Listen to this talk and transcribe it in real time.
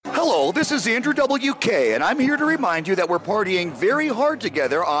Hello, this is Andrew WK, and I'm here to remind you that we're partying very hard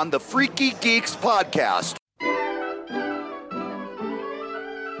together on the Freaky Geeks podcast.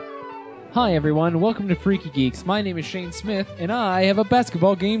 Hi everyone, welcome to Freaky Geeks. My name is Shane Smith, and I have a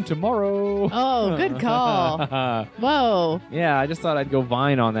basketball game tomorrow. Oh, good call. Whoa. Yeah, I just thought I'd go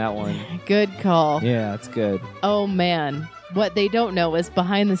Vine on that one. Good call. Yeah, it's good. Oh, man. What they don't know is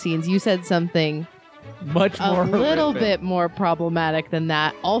behind the scenes, you said something Much more a little horrific. bit more problematic than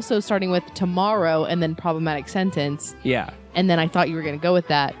that. Also starting with tomorrow and then problematic sentence. Yeah. And then I thought you were going to go with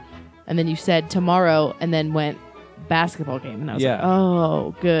that. And then you said tomorrow and then went basketball game. And I was Yeah. like,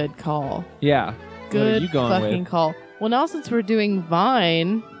 oh, good call. Yeah. What are Good you going fucking with? call. Well, now since we're doing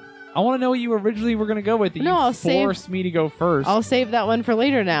Vine, I want to know what you originally were going to go with. No, you I'll forced me to go first. I'll save that one for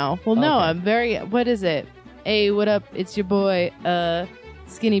later now. Well, no, Okay. I'm very... What is it? Hey, what up? It's your boy,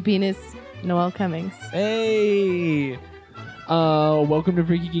 Skinny Penis, Noel Cummings. Hey. Welcome to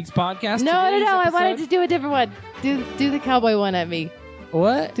Freaky Geeks podcast. No, Today's I wanted episode- to do a different one. Do the cowboy one at me.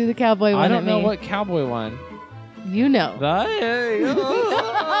 What? Do the cowboy one I at don't me. know what cowboy one. You know.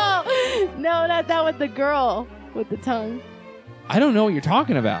 No, not that with the girl with the tongue. I don't know what you're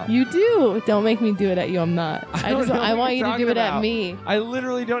talking about. You do. Don't make me do it at you. I'm not. I don't know I what want you're you to do talking it at about. me. I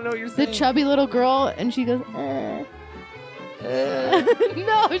literally don't know what you're The saying. chubby little girl, and she goes,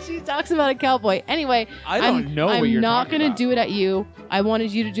 No, she talks about a cowboy. Anyway, I don't know I'm what you're not talking gonna about. do it at you. I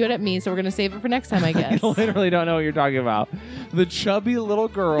wanted you to do it at me, so we're gonna save it for next time, I guess. I literally don't know what you're talking about. The chubby little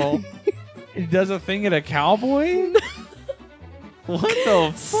girl does a thing at a cowboy? What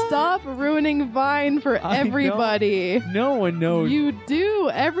the fuck? Stop ruining Vine for I don't- everybody. No one knows. You do.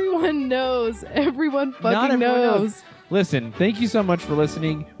 Everyone knows. Everyone Not fucking everyone knows. Listen, thank you so much for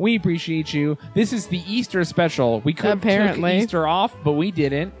listening. We appreciate you. This is the Easter special. We could have took Apparently. Easter off, but we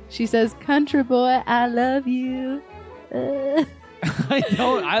didn't. She says, "Country boy, I love you."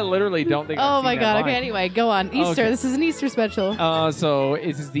 I literally don't think I've Oh seen my that god. line. Okay. Anyway, go on. Easter. Okay. This is an Easter special. So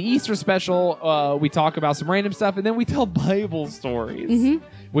this is the Easter special. We talk about some random stuff, and then we tell Bible stories, Mhm.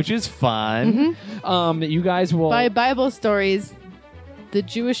 which is fun. You guys will... By Bible stories, the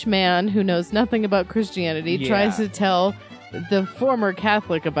Jewish man who knows nothing about Christianity Yeah. tries to tell the former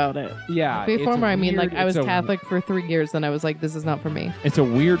Catholic about it. Yeah. By it's former, a I mean weird- like I was it's a- Catholic for 3 years, then I was like, this is not for me. It's a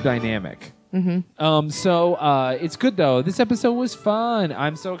weird dynamic. Mm-hmm. So it's good though. This episode was fun.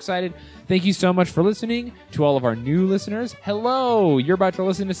 I'm so excited. Thank you so much for listening. To all of our new listeners, hello. You're about to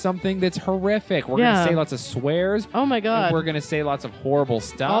listen to something that's horrific. We're Yeah. gonna say lots of swears. Oh my And god. we're gonna say lots of horrible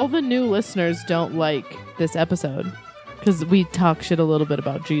stuff. All the new listeners don't like this episode because we talk shit a little bit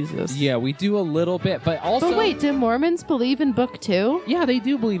about Jesus. Yeah, we do a little bit, but also. But wait, do Mormons believe in book 2? Yeah, they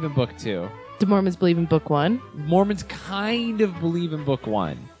do believe in book 2. Do Mormons believe in book 1? Mormons kind of believe in book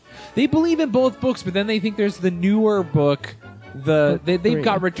 1. They believe in both books, but then they think there's the newer book. They've 3.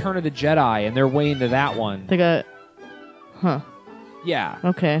 got Return of the Jedi, and they're way into that one. They got... Huh. Yeah.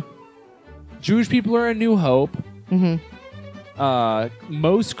 Okay. Jewish people are a New Hope. Mm-hmm.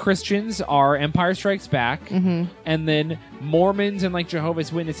 Most Christians are Empire Strikes Back. Mm-hmm. And then Mormons and like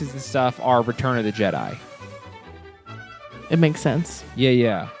Jehovah's Witnesses and stuff are Return of the Jedi. It makes sense.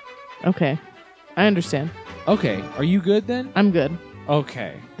 Yeah. Okay. I understand. Okay. Are you good then? I'm good.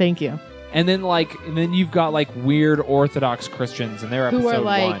 Okay. Thank you. And then you've got like weird Orthodox Christians, and they're Who episode are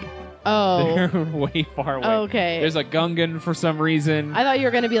like... 1. Oh. They're way far away. Okay. There's a Gungan for some reason. I thought you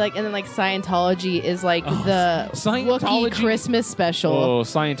were going to be like... And then like Scientology is like the Scientology- Wookiee Christmas special. Oh,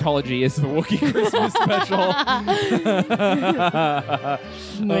 Scientology is the Wookiee Christmas special.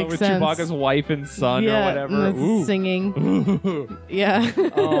 Makes with sense. Chewbacca's wife and son yeah, or whatever. and it's Ooh. singing. Yeah.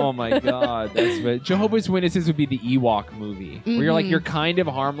 Oh my god, that's what Jehovah's Witnesses would be the Ewok movie, where you're like Mhm. you're kind of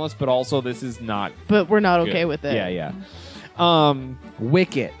harmless, but also this is not But we're not okay good. with it. Yeah.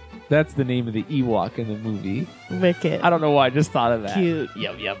 Wicket. That's the name of the Ewok in the movie. Wicked. I don't know why I just thought of that. Cute.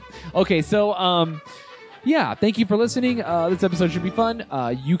 Yep. Okay, so yeah, thank you for listening. This episode should be fun.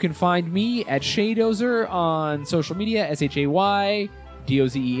 You can find me at Shaydozer on social media,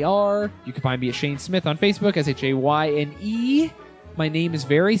 SHAYDOZER. You can find me at Shane Smith on Facebook, SHAYNE. My name is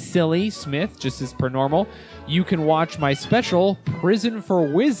very silly, Smith, just as per normal. You can watch my special, Prison for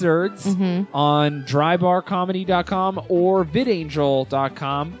Wizards, on drybarcomedy.com or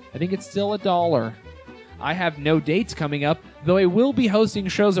vidangel.com. I think it's still $1. I have no dates coming up, though I will be hosting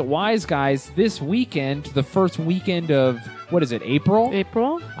shows at Wise Guys this weekend, the first weekend of, what is it, April?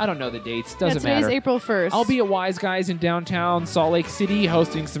 April? I don't know the dates. Yeah, Doesn't today's matter. April 1st. I'll be at Wise Guys in downtown Salt Lake City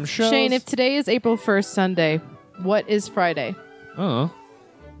hosting some shows. Shane, if today is April 1st, Sunday, what is Friday? Oh.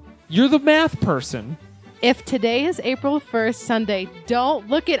 You're the math person. If today is April 1st, Sunday, don't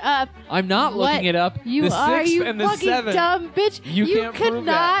look it up. I'm not What? looking it up. You the are 6th you and the fucking 7th. dumb bitch. You can't could prove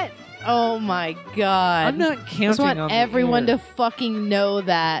not that. Oh my god. I'm not I counting just want on the everyone air. to fucking know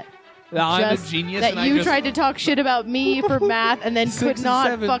that. I'm just a genius. that and I you just, tried to talk shit about me for math and then 6 could and not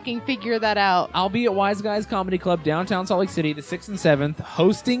 7. fucking figure that out. I'll be at Wise Guys Comedy Club downtown Salt Lake City the 6th and 7th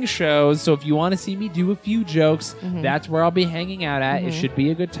hosting shows. So if you want to see me do a few jokes, that's where I'll be hanging out at. It should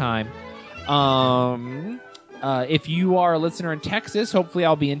be a good time. If you are a listener in Texas, hopefully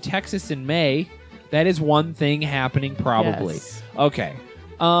I'll be in Texas in May. That is one thing happening probably. Yes. Okay.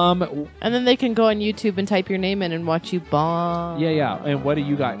 And then they can go on YouTube and type your name in and watch you bomb. Yeah. And what do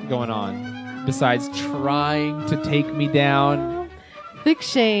you got going on besides trying to take me down? Thick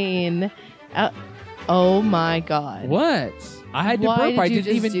Shane. Oh my god. What? I had to Why burp. did I you didn't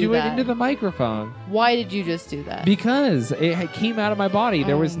just even do do it that? into the microphone. Why did you just do that? Because it came out of my body.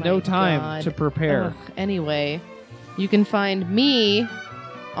 There Oh was my no time God. to prepare. Ugh. Anyway, you can find me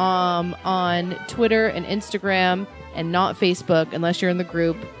on Twitter and Instagram and not Facebook unless you're in the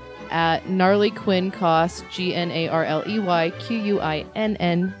group at Gnarly Quinn Cos,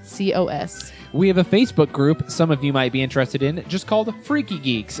 GNARLEYQUINNCOS. We have a Facebook group some of you might be interested in, just called Freaky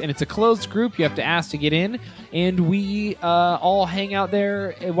Geeks, and it's a closed group. You have to ask to get in, and we all hang out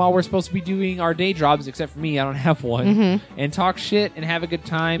there while we're supposed to be doing our day jobs, except for me, I don't have one, and talk shit and have a good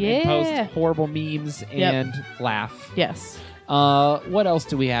time and Yeah. post horrible memes and laugh. Yes. What else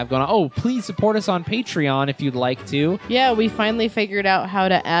do we have going on? Oh, please support us on Patreon if you'd like to. Yeah, we finally figured out how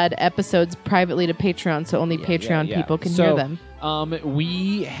to add episodes privately to Patreon so only Patreon people can hear them.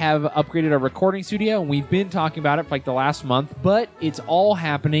 We have upgraded our recording studio, and we've been talking about it for like the last month, but it's all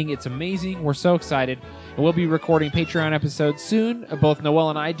happening. It's amazing. We're so excited. And we'll be recording Patreon episodes soon. Both Noelle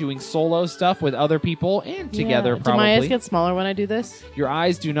and I doing solo stuff with other people and together, Do probably. my eyes get smaller when I do this? Your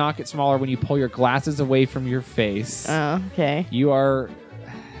eyes do not get smaller when you pull your glasses away from your face. Oh, okay. You are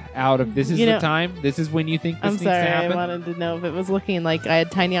out of... This is You the know- time? This is when you think this I'm needs sorry, to I happen? wanted to know if it was looking like I had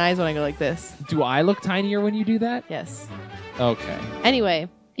tiny eyes when I go like this. Do I look tinier when you do that? Yes. Okay. Anyway,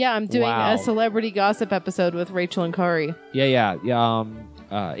 yeah, I'm doing Wow. a celebrity gossip episode with Rachel and Kari. Yeah.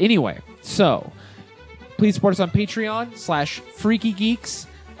 Anyway, so please support us on Patreon /Freaky Geeks.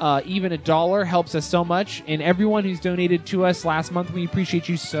 Even $1 helps us so much. And everyone who's donated to us last month, we appreciate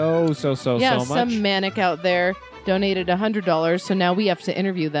you so much. Some manic out there donated $100, so now we have to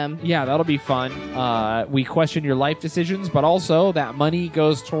interview them. Yeah, that'll be fun. We question your life decisions, but also that money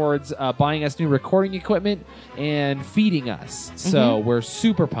goes towards buying us new recording equipment and feeding us. So we're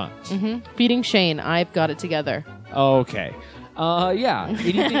super pumped. Feeding Shane, I've got it together. Okay. Yeah.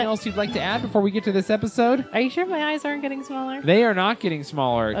 Anything else you'd like to add before we get to this episode? Are you sure my eyes aren't getting smaller? They are not getting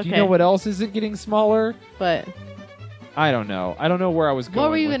smaller. Do you Okay. know what else isn't getting smaller? But I don't know. I don't know where I was going.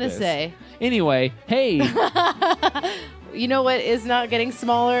 what were you with going to this. say? Anyway, hey, You know what is not getting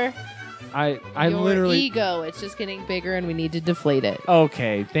smaller? I Your literally. ego. It's just getting bigger and we need to deflate it.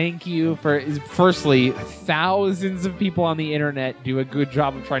 Okay, thank you for. Firstly, thousands of people on the internet do a good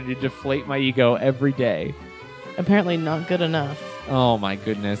job of trying to deflate my ego every day. Apparently not good enough. Oh my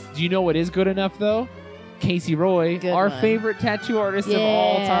goodness. Do you know what is good enough though? Casey Roy, Good our one. favorite tattoo artist of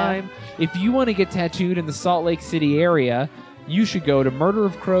all Yeah. time. If you want to get tattooed in the Salt Lake City area, you should go to Murder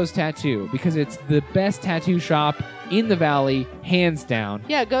of Crows Tattoo because it's the best tattoo shop in the valley, hands down.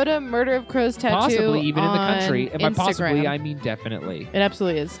 Yeah, go to Murder of Crows Tattoo. Possibly even in the on country. And by possibly, Instagram. I mean definitely. It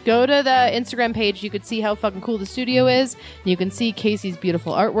absolutely is. Go to the Instagram page. You could see how fucking cool the studio is. You can see Casey's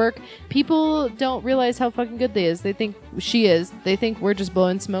beautiful artwork. People don't realize how fucking good they is. They think she is. They think we're just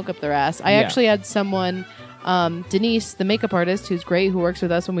blowing smoke up their ass. I Yeah. actually had someone, Denise, the makeup artist, who's great, who works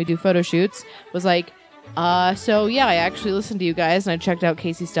with us when we do photo shoots, was like, so yeah, I actually listened to you guys and I checked out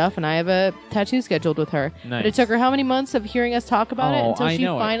Casey's stuff and I have a tattoo scheduled with her. But it Nice. took her how many months of hearing us talk about it Oh, until I she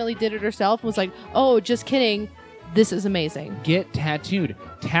know it. finally did it herself and was like, oh, just kidding. This is amazing. Get tattooed.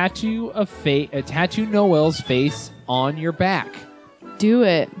 Tattoo Noelle's face on your back. Do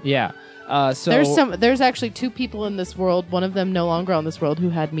it. Yeah. So There's actually 2 people in this world, one of them no longer on this world, who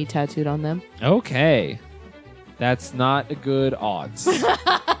had me tattooed on them. Okay. That's not a good odds.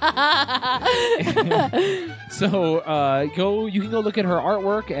 So you can go look at her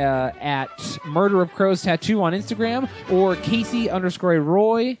artwork at Murder of Crows Tattoo on Instagram or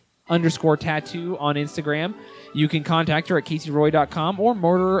Casey_Roy_tattoo on Instagram. You can contact her at CaseyRoy.com or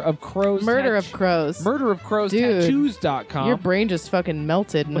Murder of Crows Tattoos.com. Your brain just fucking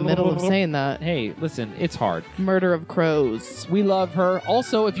melted in the middle of saying that. Hey, listen, it's hard. Murder of Crows. We love her.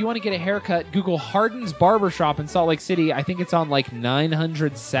 Also, if you want to get a haircut, Google Harden's Barbershop in Salt Lake City. I think it's on like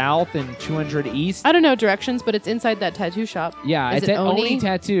 900 South and 200 East. I don't know directions, but it's inside that tattoo shop. Yeah, Is it's it at Oni? Oni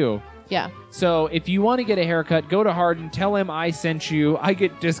Tattoo. Yeah. So if you want to get a haircut, go to Hardin, tell him I sent you. I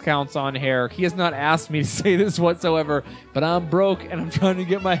get discounts on hair. He has not asked me to say this whatsoever, but I'm broke and I'm trying to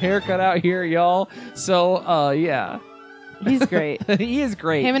get my hair cut out here, y'all. So, yeah. He's great. He is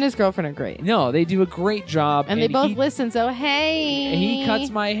great. Him and his girlfriend are great. No, they do a great job. And they both listen, so hey. He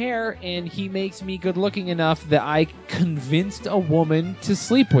cuts my hair, and he makes me good looking enough that I convinced a woman to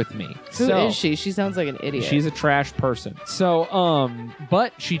sleep with me. Who is she? She sounds like an idiot. She's a trash person. So,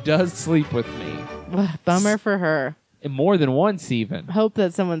 but she does sleep with me. Bummer for her. And more than once, even. Hope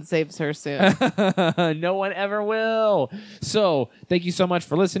that someone saves her soon. No one ever will. So, thank you so much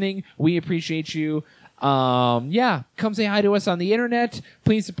for listening. We appreciate you. Yeah, come say hi to us on the internet.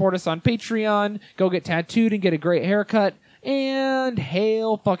 Please support us on Patreon. Go get tattooed and get a great haircut. And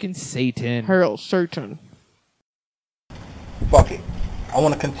hail fucking Satan. Hail Satan. Fuck it. I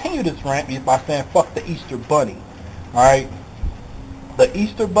want to continue this rant by saying fuck the Easter Bunny. Alright? The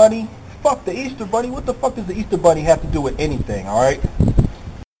Easter Bunny? Fuck the Easter Bunny. What the fuck does the Easter Bunny have to do with anything, alright?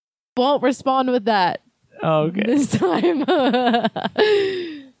 Won't respond with that. Okay. This time.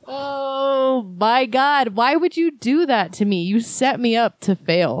 Oh my God! Why would you do that to me? You set me up to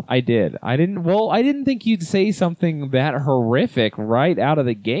fail. I did. I didn't think you'd say something that horrific right out of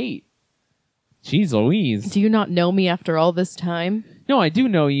the gate. Jeez Louise. Do you not know me after all this time? No, I do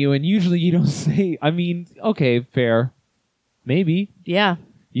know you, and usually you don't say... I mean, okay, fair. Maybe. Yeah.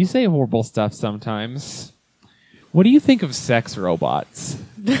 You say horrible stuff sometimes. What do you think of sex robots?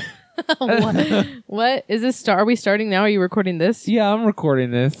 What is this? Are we starting now? Are you recording this? Yeah, I'm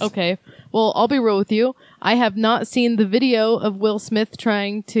recording this. Okay. Well, I'll be real with you. I have not seen the video of Will Smith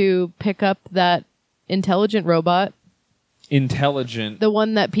trying to pick up that intelligent robot. Intelligent. The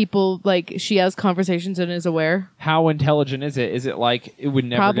one that people, like, she has conversations and is aware. How intelligent is it? Is it like it would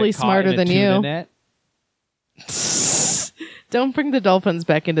never Probably get caught smarter in a than tuna you. net? Don't bring the dolphins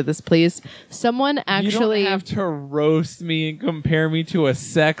back into this, please. Someone actually... You don't have to roast me and compare me to a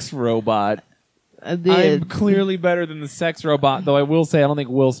sex robot. I'm clearly better than the sex robot, though I will say I don't think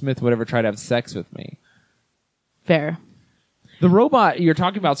Will Smith would ever try to have sex with me. Fair. The robot you're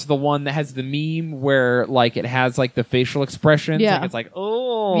talking about is the one that has the meme where, like, it has, like, the facial expressions. Yeah. Like, it's like,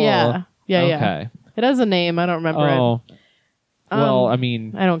 oh. Yeah. Yeah, yeah. Okay. It has a name. I don't remember it. Well, I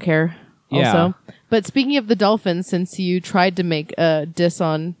mean... I don't care. Yeah. Also. But speaking of the dolphins, since you tried to make a diss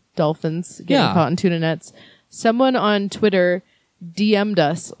on dolphins getting caught in tuna nets, someone on Twitter DM'd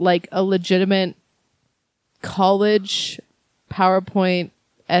us like a legitimate college PowerPoint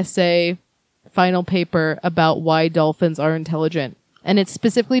essay final paper about why dolphins are intelligent. And it's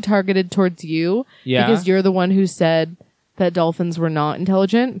specifically targeted towards you because you're the one who said that dolphins were not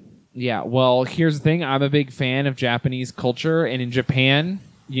intelligent. Yeah, well, here's the thing. I'm a big fan of Japanese culture, and in Japan...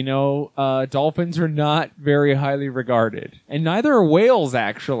 You know, dolphins are not very highly regarded. And neither are whales,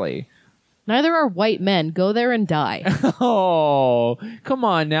 actually. Neither are white men. Go there and die. Oh, come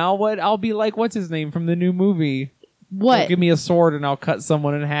on now. What? I'll be like, what's his name from the new movie? What? Give me a sword and I'll cut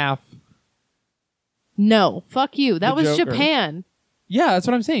someone in half. No, fuck you. That was Joker. Japan. Yeah, that's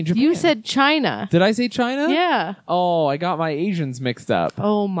what I'm saying. Japan. You said China. Did I say China? Yeah. Oh, I got my Asians mixed up.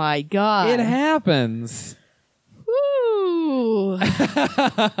 Oh my God. It happens. Woo.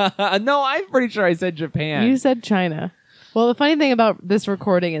 No, I'm pretty sure I said Japan. You said China. Well, the funny thing about this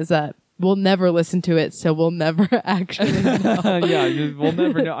recording is that we'll never listen to it, so we'll never actually know. Yeah, we'll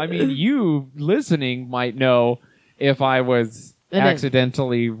never know. I mean, you listening might know if I was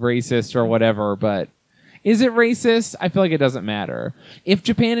accidentally racist or whatever, but is it racist? I feel like it doesn't matter. If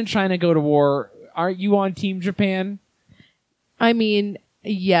Japan and China go to war, aren't you on Team Japan? I mean...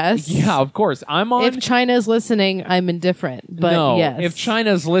 Yes. Yeah, of course. I'm on... If China's listening, I'm indifferent. But no, yes. If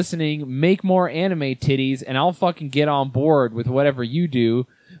China's listening, make more anime titties, and I'll fucking get on board with whatever you do.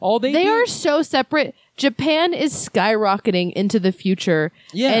 All they do... are so separate. Japan is skyrocketing into the future.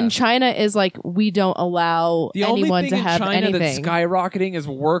 Yeah. And China is like, we don't allow anyone to have China anything. That's skyrocketing is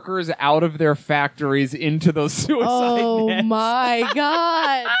workers out of their factories into those suicide nets. Oh my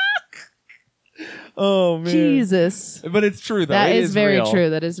God. Oh man, Jesus! But it's true though. That It is very real.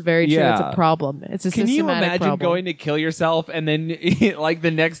 true. That is very true. Yeah. It's a problem. It's a Can systematic you imagine problem. going to kill yourself and then like the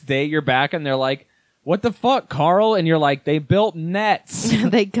next day you're back and they're like, "What the fuck, Carl?" And you're like, "They built nets.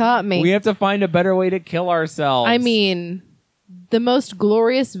 They got me. We have to find a better way to kill ourselves." I mean, the most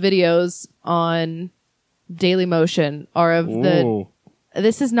glorious videos on Dailymotion are of Ooh.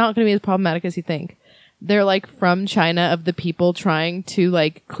 This is not going to be as problematic as you think. They're like from China of the people trying to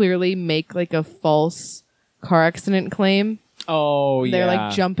like clearly make like a false car accident claim. Oh, yeah. They're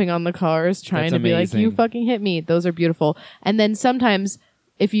like jumping on the cars trying That's to be like, amazing. you fucking hit me. Those are beautiful. And then sometimes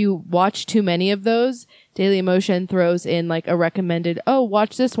if you watch too many of those, Dailymotion throws in like a recommended, oh,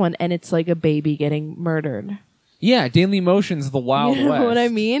 watch this one, and it's like a baby getting murdered. Yeah, Dailymotion's the Wild You know West. what I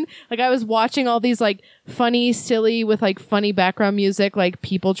mean? Like I was watching all these like funny, silly with like funny background music, like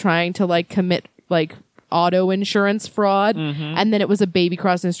people trying to like commit like auto insurance fraud, and then it was a baby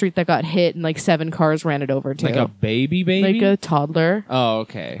crossing the street that got hit and like 7 cars ran it over too. Like a baby? Like a toddler. Oh,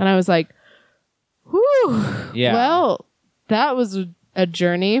 okay. And I was like, whew. Yeah. Well, that was a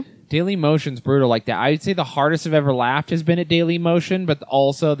journey. Dailymotion's brutal like that. I'd say the hardest I've ever laughed has been at Dailymotion, but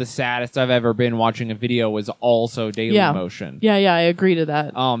also the saddest I've ever been watching a video was also Dailymotion. Yeah, I agree to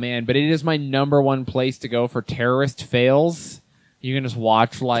that. Oh, man. But it is my number one place to go for terrorist fails. You can just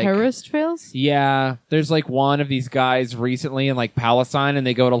watch like... Terrorist fails? Yeah. There's like one of these guys recently in like Palestine, and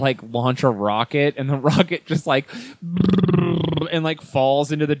they go to like launch a rocket, and the rocket just like... and like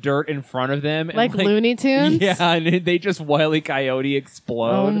falls into the dirt in front of them. And, Like Looney Tunes? Yeah, and they just Wile E. Coyote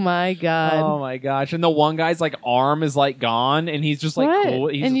explode. Oh my god. Oh my gosh! And the one guy's like arm is like gone, and he's just like What? cool.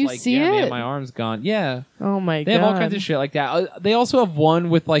 He's And just you like, see yeah, man, it? my arm's gone. Yeah, Oh my god. they have all kinds of shit like that. They also have one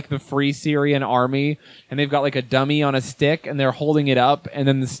with like the Free Syrian Army, and they've got like a dummy on a stick, and they're holding it up, and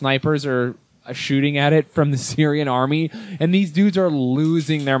then the snipers are shooting at it from the Syrian army, and these dudes are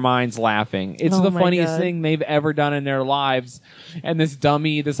losing their minds laughing. It's Oh the my funniest God. thing they've ever done in their lives. And this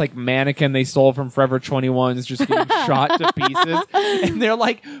dummy, this like mannequin they stole from Forever 21 is just getting shot to pieces, and they're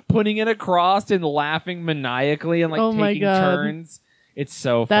like putting it across and laughing maniacally and like Oh my taking God. turns. It's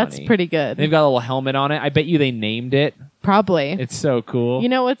so funny. That's pretty good. They've got a little helmet on it. I bet you they named it. Probably. It's so cool. You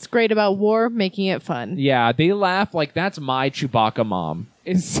know what's great about war? Making it fun. Yeah, they laugh like that's my Chewbacca mom.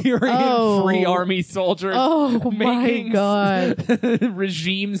 Is Syrian Free Army soldiers Oh my making god.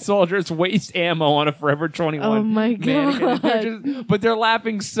 regime soldiers waste ammo on a Forever 21 Oh my mannequin. god. But they're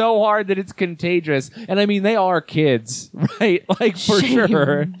laughing so hard that it's contagious. And I mean, they are kids, right? Like, for Shame.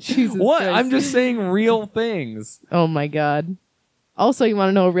 sure. Jesus What? Christ. I'm just saying real things. Oh my god. Also, you want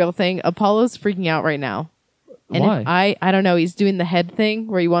to know a real thing? Apollo's freaking out right now. And Why? if I don't know, he's doing the head thing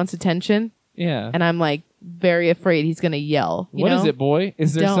where he wants attention, Yeah. and I'm like very afraid he's going to yell. What is it, boy?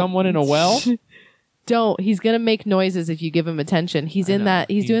 Is there Don't. someone in a well? Don't. He's going to make noises if you give him attention. He's I in know. that.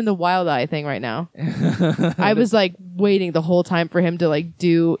 He's doing the wild eye thing right now. I was like waiting the whole time for him to like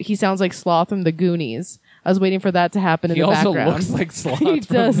do. He sounds like Sloth from the Goonies. I was waiting for that to happen in He the also background. looks like Sloth He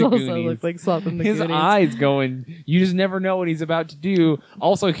from does the also Goonies. look like Sloth from the His Goonies. eyes going. You just never know what he's about to do.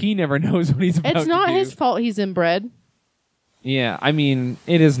 Also, he never knows what he's about to do. It's not his fault he's inbred. Yeah, I mean,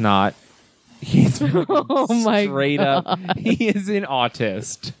 it is not. He's Oh my straight up. He is an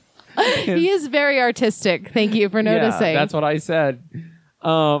autist. He is very artistic. Thank you for noticing. Yeah, that's what I said.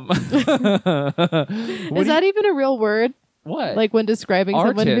 Is that even a real word? what? Like when describing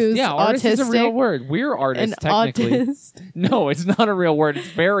artist? someone who's yeah, artist autistic? is a real word. We're An artists, technically. autist. No, it's not a real word. It's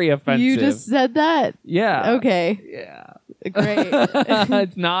very offensive. You just said that. yeah. Okay. Yeah. Great.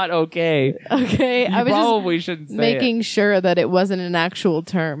 It's not okay. Okay. You I was just probably shouldn't say it. making sure that it wasn't an actual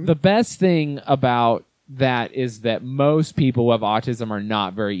term. The best thing about that is that most people who have autism are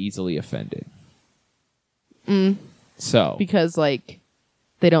not very easily offended. So, because like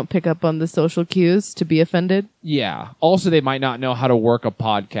they don't pick up on the social cues to be offended. yeah. Also, they might not know how to work a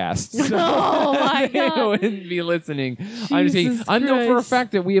podcast. So Oh my they god. wouldn't be listening. I'm just saying, Jesus I know for a Christ.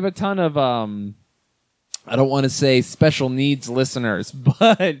 fact that we have a ton of, I don't want to say special needs listeners,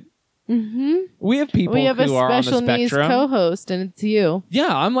 but we have people We have a who are on the special needs spectrum. co-host, and it's you.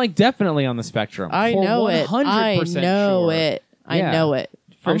 Yeah, I'm like definitely on the spectrum. I For know it. 100% I know sure. it. I Yeah. know it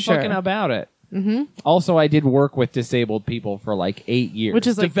for I'm sure. fucking about it. Mm-hmm. Also, I did work with disabled people for like 8 years, Which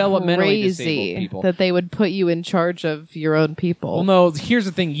is like developmentally disabled crazy people. that they would put you in charge of your own people. Well, no. Here's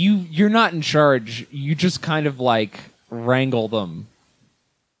the thing: you're not in charge. You just kind of like wrangle them.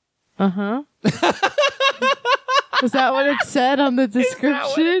 Uh-huh. Is that what it said on the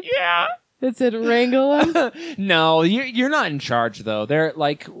description? Yeah. It said wrangle him? No, you're not in charge though. They're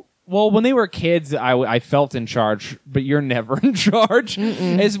like. Well, when they were kids, I felt in charge, but you're never in charge.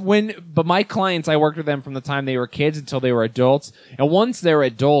 But my clients, I worked with them from the time they were kids until they were adults. And once they're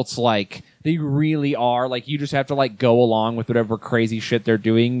adults, like, they really are, like, you just have to, like, go along with whatever crazy shit they're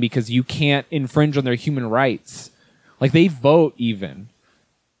doing because you can't infringe on their human rights. Like, they vote even.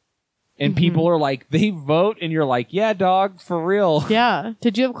 And people are like, they vote, and you're like, yeah, dog, for real. Yeah.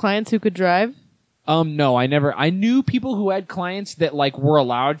 Did you have clients who could drive? No, I never. I knew people who had clients that like were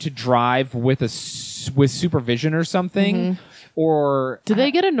allowed to drive with with supervision or something, or Did they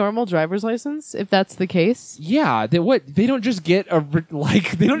get a normal driver's license if that's the case? yeah, they don't just get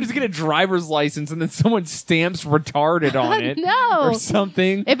they don't just get a driver's license and then someone stamps retarded on it, No. or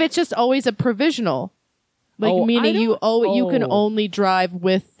something. If it's just always a provisional. Like Oh, meaning you can oh. only drive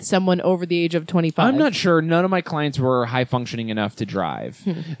with someone over the age of 25. I'm not sure. None of my clients were high functioning enough to drive.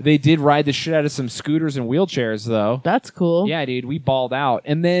 Hmm. They did ride the shit out of some scooters and wheelchairs, though. That's cool. Yeah, dude, we balled out.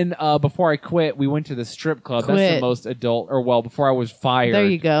 And then before I quit, we went to the strip club. That's Quit. the most adult, or well, before I was fired. There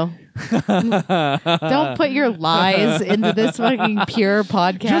you go. Don't put your lies into this fucking pure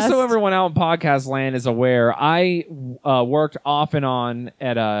podcast. Just so everyone out in podcast land is aware, I worked off and on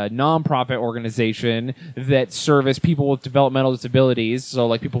at a nonprofit organization that service people with developmental disabilities. So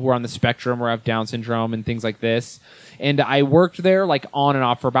like people who are on the spectrum or have Down syndrome and things like this. And I worked there like on and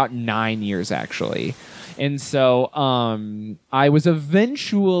off for about 9 years, actually. And so I was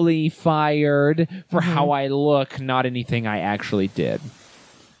eventually fired for how I look, not anything I actually did.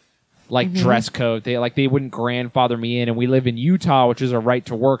 Like dress code. They wouldn't grandfather me in. And we live in Utah, which is a right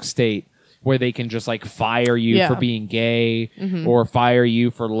to work state, where they can just like fire you Yeah. for being gay or fire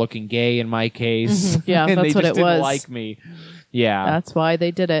you for looking gay in my case. Yeah, and that's they what just it was. didn't like me. Yeah. That's why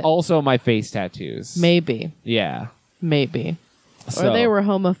they did it. Also my face tattoos. Maybe. Yeah. Maybe. So- Or they were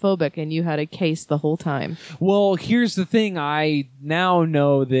homophobic and you had a case the whole time. Well, here's the thing. I now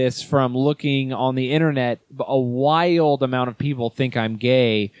know this from looking on the internet. A wild amount of people think I'm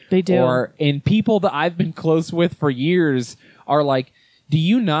gay. They do. And people that I've been close with for years are like, do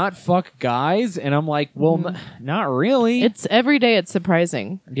you not fuck guys? And I'm like, well, not really. It's every day it's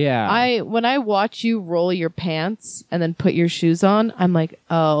surprising. yeah. When I watch you roll your pants and then put your shoes on, I'm like,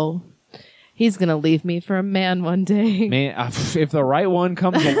 oh, he's gonna leave me for a man one day. Man, if the right one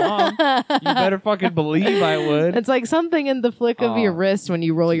comes along, you better fucking believe I would. It's like something in the flick of your wrist when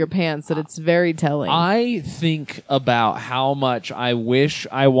you roll your pants that it's very telling. I think about how much I wish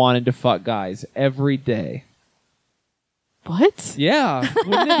I wanted to fuck guys every day. What? Yeah.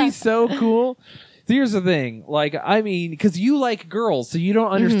 Wouldn't it be so cool? So here's the thing. Like, I mean, because you like girls, so you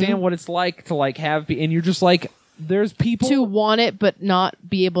don't understand what it's like to like have, and you're just like, there's people To want it but not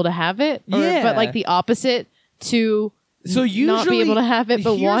be able to have it? Or, Yeah. But like the opposite to so usually not be able to have it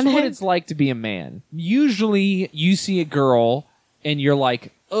but here's want what it? it's like to be a man. Usually you see a girl and you're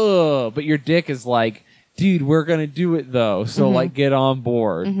like, ugh, but your dick is like, dude, we're gonna do it though, so like get on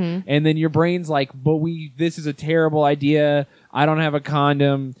board. And then your brain's like, but this is a terrible idea. I don't have a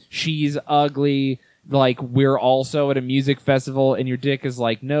condom. She's ugly. Like, we're also at a music festival, and your dick is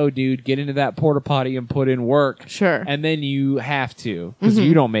like, no, dude, get into that porta potty and put in work. Sure. And then you have to, because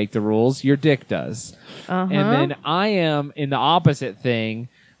you don't make the rules. Your dick does. Uh-huh. And then I am in the opposite thing,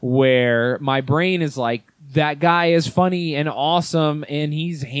 where my brain is like, that guy is funny and awesome, and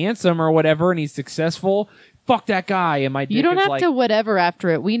he's handsome or whatever, and he's successul. Fuck that guy. And my dick You don't is have like, to whatever after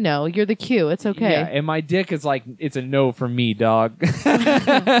it. We know. You're the Q. It's okay. yeah, and my dick is like, it's a no from me, dog.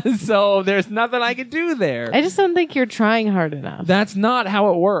 So there's nothing I can do there. I just don't think you're trying hard enough. That's not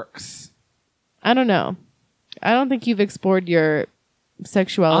how it works. I don't know. I don't think you've explored your I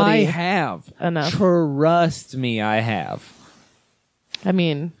sexuality have. enough. Trust me, I have. I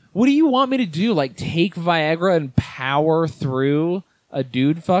mean, What do you want me to do? Like, take Viagra and power through a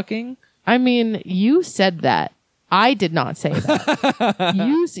dude fucking? you said that. I did not say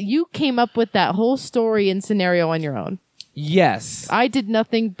that. You came up with that whole story and scenario on your own. Yes. I did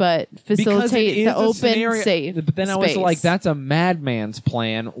nothing but Because it facilitate is the a open, scenario- safe But then I was space. like, that's a madman's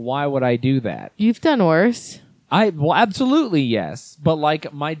plan. Why would I do that? You've done worse. Well, absolutely yes. But,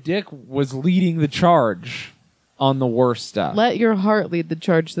 like, my dick was leading the charge on the worst stuff. Let your heart lead the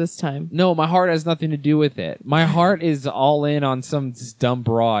charge this time. No, my heart has nothing to do with it. My heart is all in on some dumb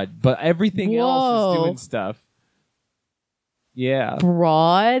broad, but everything else is Whoa. doing stuff. Yeah.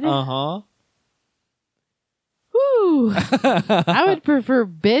 Broad? Uh-huh. Whew. I would prefer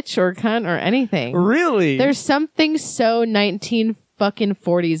bitch or cunt or anything. Really? There's something so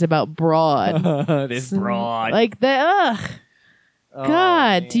 1940s about broad. this broad. Like the ugh. Oh,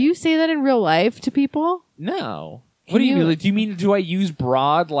 God, man. do you say that in real life to people? No. Can What do you you- mean? Do you mean, do I use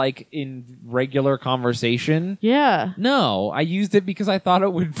broad like in regular conversation? Yeah. No, I used it because I thought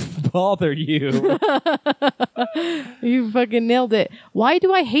it would bother you. You fucking nailed it. Why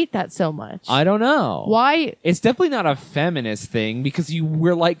do I hate that so much? I don't know. Why? It's definitely not a feminist thing because you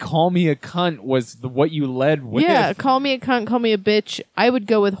were like, call me a cunt was what you led with. Yeah, call me a cunt, call me a bitch. I would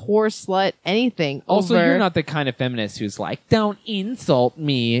go with whore, slut, anything. Also, over- you're not the kind of feminist who's like, don't insult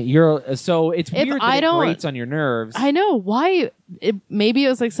me. You're so it's If weird I that it don't- grates on your nerves. I know why. Maybe it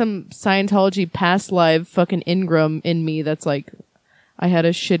was like some Scientology past life fucking Ingram in me that's like, I had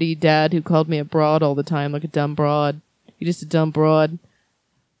a shitty dad who called me a broad all the time, like a dumb broad. You're just a dumb broad.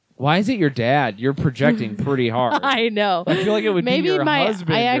 Why is it your dad? You're projecting pretty hard. I know. I feel like it would maybe be your my.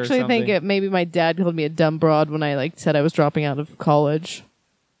 husband. I or actually think something. maybe my dad called me a dumb broad when I like said I was dropping out of college.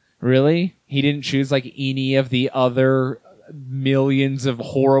 Really? He didn't choose like any of the other millions of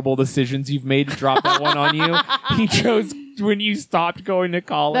horrible decisions you've made to drop that one on you? He chose when you stopped going to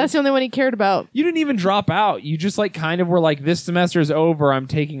college. That's the only one he cared about. You didn't even drop out. You just like kind of were like, this semester is over. I'm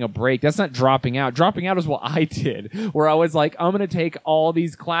taking a break. That's not dropping out. Dropping out is what I did, where I was like, I'm going to take all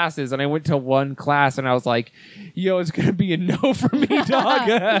these classes. And I went to one class and I was like, yo, it's going to be a no for me,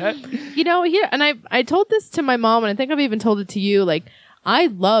 dog. You know, here, and I told this to my mom, and I think I've even told it to you. Like, I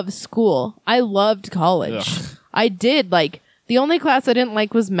love school. I loved college. Ugh. I did. Like, the only class I didn't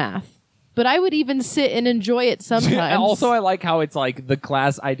like was math. But I would even sit and enjoy it sometimes. Also, I like how it's like the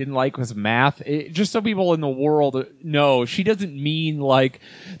class I didn't like was math. Just so people in the world know, she doesn't mean like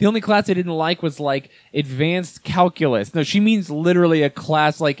the only class I didn't like was like advanced calculus. No, she means literally a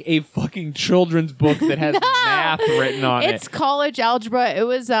class like a fucking children's book that has math written on it. It's college algebra. It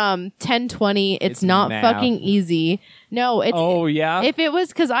was 1020. It's not math. fucking easy. No, it's Oh, yeah? If it was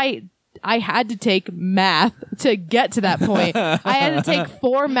because I had to take math to get to that point. I had to take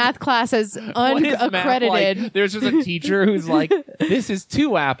 4 math classes What is math unaccredited. like? There's just a teacher who's like, this is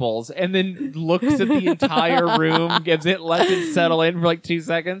 2 apples, and then looks at the entire room, lets it settle in for like 2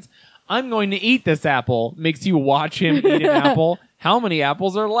 seconds. I'm going to eat this apple. Makes you watch him eat an apple. How many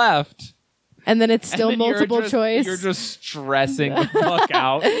apples are left? And then it's still And then multiple choice. You're just stressing the fuck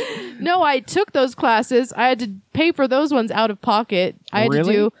out. No, I took those classes. I had to pay for those ones out of pocket. I had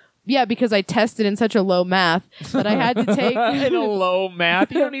Really? to do... Yeah, because I tested in such a low math that I had to take... In a low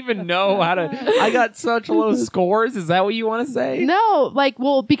math. You don't even know how to... I got such low scores. Is that what you want to say? No, like,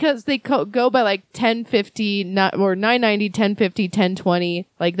 well, because they go by like 1050 or 990, 1050, 1020.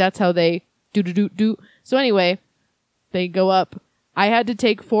 Like, that's how they do. So anyway, they go up. I had to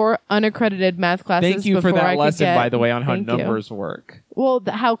take 4 unaccredited math classes. Thank you for before I that could lesson, get- by the way, on how Thank you. numbers work. Well,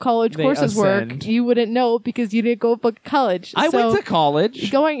 how college They courses ascend. work, you wouldn't know because you didn't go to college. I So went to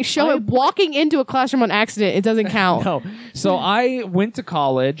college. walking into a classroom on accident, it doesn't count. No. So I went to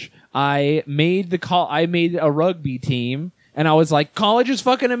college. I made I made a rugby team, and I was like, college is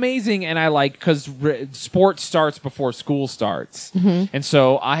fucking amazing. And I like, because sports starts before school starts. Mm-hmm. And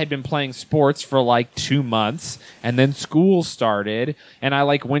so I had been playing sports for like 2 months, and then school started, and I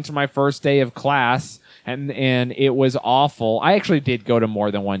like went to my first day of class. And it was awful. I actually did go to more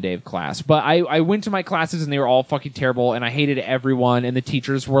than one day of class, but I went to my classes and they were all fucking terrible, and I hated everyone, and the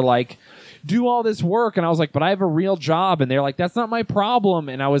teachers were like, do all this work, and I was like, but I have a real job, and they're like, that's not my problem,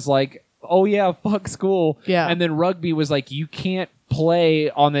 and I was like, oh yeah, fuck school. Yeah. And then rugby was like, you can't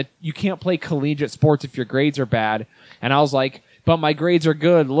play collegiate sports if your grades are bad, and I was like, but my grades are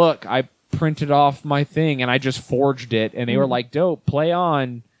good, look, I printed off my thing and I just forged it, and they were like, dope, play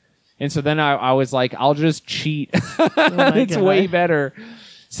on. And so then I was like, I'll just cheat. It's God. way better.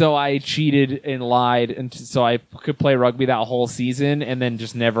 So I cheated and lied, and so I could play rugby that whole season, and then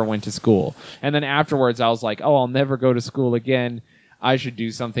just never went to school. And then afterwards, I was like, oh, I'll never go to school again. I should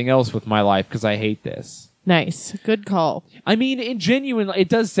do something else with my life because I hate this. Nice. Good call. I mean, it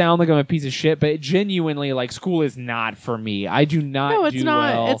does sound like I'm a piece of shit, but genuinely, like, school is not for me. I do not No, it's do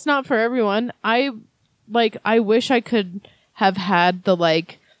not. well. It's not for everyone. I wish I could have had the,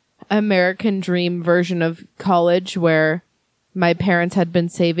 like, American dream version of college where my parents had been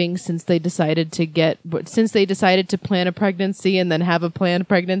saving since they decided to plan a pregnancy and then have a planned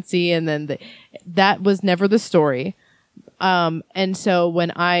pregnancy, and then that was never the story. And so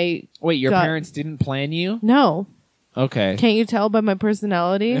when I Wait, your got- parents didn't plan you? no, Okay. can't you tell by my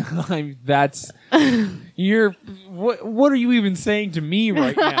personality? What are you even saying to me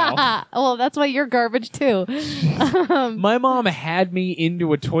right now? Well, that's why you're garbage too. My mom had me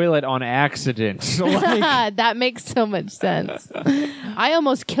into a toilet on accident. So like, That makes so much sense. I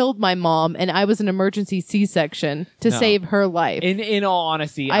almost killed my mom, and I was an emergency C-section to No. save her life. in all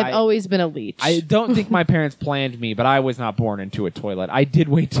honesty, I've always been a leech. I don't think my parents planned me, but I was not born into a toilet. I did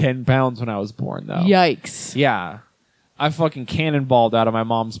weigh 10 pounds when I was born, though. Yikes. Yeah. I fucking cannonballed out of my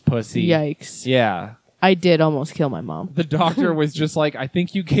mom's pussy. Yikes. Yeah. I did almost kill my mom. The doctor was just like, I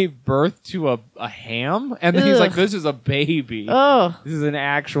think you gave birth to a ham? And then he's like, Ugh. this is a baby. Oh, This is an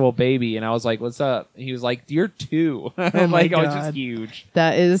actual baby. And I was like, what's up? He was like, you're 2. And Oh my like, I was just God. huge.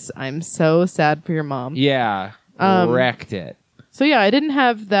 I'm so sad for your mom. Yeah. Wrecked it. So yeah, I didn't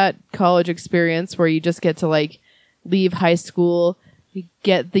have that college experience where you just get to like leave high school, you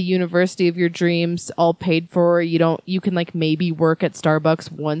get the university of your dreams all paid for. You can like maybe work at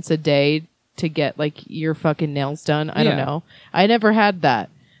Starbucks once a day to get like your fucking nails done. I don't Yeah. know. I never had that.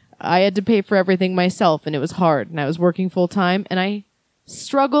 I had to pay for everything myself, and it was hard, and I was working full time, and I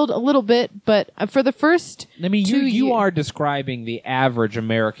struggled a little bit, but for the first I mean, 2 you ye- are describing the average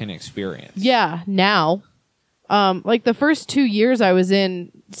American experience. Yeah, now. Like the first 2 years I was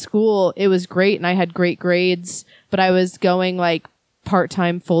in school, it was great and I had great grades, but I was going like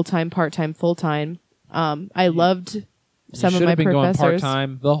part-time, full-time, part-time, full-time. I loved some of my should have been going professors.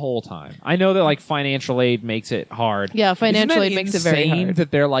 part-time the whole time. I know that like financial aid makes it hard. Yeah, financial Isn't aid that makes it very insane hard.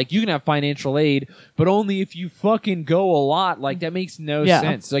 that they're like, you can have financial aid, but only if you fucking go a lot. Like that makes no Yeah.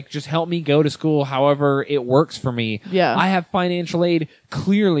 sense. Like just help me go to school however it works for me. Yeah. I have financial aid.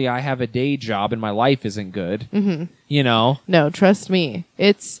 Clearly I have a day job and my life isn't good. Mm-hmm. You know? No, trust me.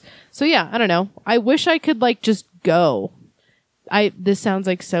 So yeah, I don't know. I wish I could like just go. This sounds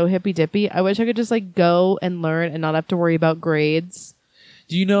like so hippy dippy. I wish I could just like go and learn and not have to worry about grades.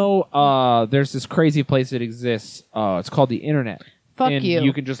 Do you know there's this crazy place that exists. It's called the internet. Fuck and you.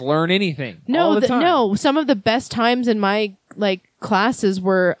 You can just learn anything. No, all the time. no. Some of the best times in my like classes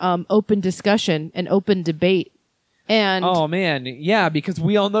were open discussion and open debate. And Oh man, yeah, because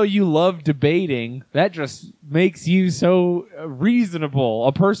we all know you love debating. That just makes you so reasonable.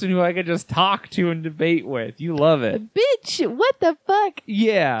 A person who I could just talk to and debate with. You love it. bitch, what the fuck?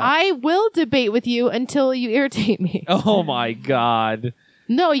 Yeah. I will debate with you until you irritate me. Oh my god.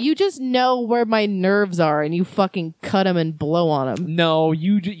 No, you just know where my nerves are and you fucking cut them and blow on them. No,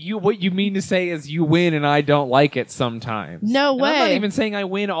 you. What you mean to say is you win and I don't like it sometimes. No And I'm not way. even saying I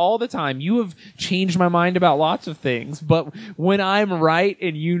win all the time. You have changed my mind about lots of things, but when I'm right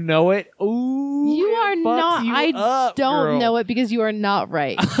and you know it, ooh, You it are fucks not. you I up, don't girl. know it because you are not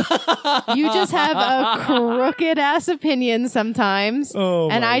right. You just have a crooked ass opinion sometimes. Oh,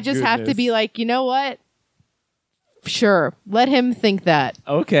 and my I just have to goodness. be like, you know what? Sure. Let him think that.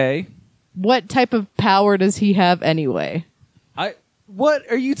 Okay. What type of power does he have anyway? What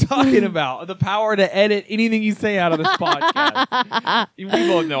are you talking about? The power to edit anything you say out of this podcast. We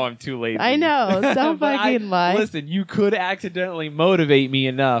both know I'm too lazy. I know. Don't But fucking lie. Listen, you could accidentally motivate me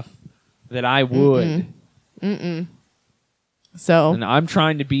enough that I would. So And I'm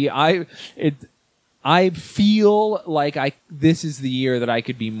trying to be I feel like this is the year that I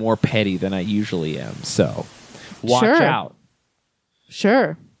could be more petty than I usually am. So watch Sure. out.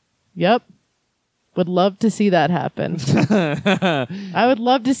 sure. Yep. Would love to see that happen. I would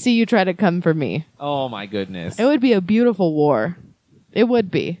love to see you try to come for me. Oh my goodness. It would be a beautiful war. It would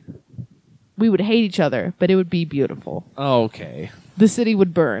be. We would hate each other, but it would be beautiful. Okay. The city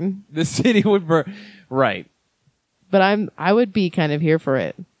would burn, The city would burn. Right. but I would be kind of here for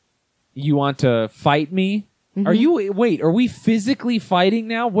it. You want to fight me? Mm-hmm. Are we physically fighting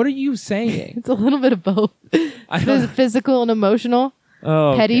now? What are you saying? It's a little bit of both. I don't, Physical and emotional.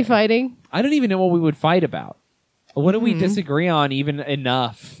 oh, Petty okay. fighting. I don't even know what we would fight about. What do Mm-hmm. we disagree on even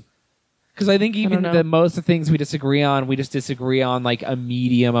enough? Because I think even don't know. most of the things we disagree on, we just disagree on like a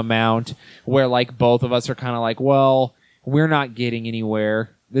medium amount where like both of us are kind of like, well, we're not getting anywhere.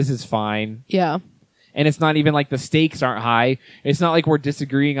 This is fine. Yeah. And it's not even like the stakes aren't high. It's not like we're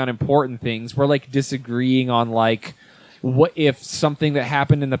disagreeing on important things. We're like disagreeing on like what if something that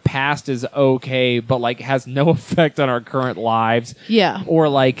happened in the past is okay, but like has no effect on our current lives. Yeah. Or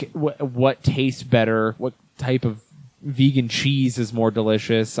like what tastes better? What type of vegan cheese is more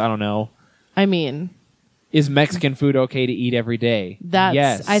delicious? I don't know. I mean, Is Mexican food okay to eat every day? that's.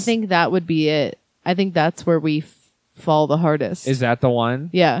 Yes. I think that would be it. I think that's where we fall the hardest. Is that the one?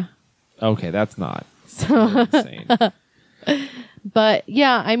 Yeah. Okay, that's not. So, Insane. but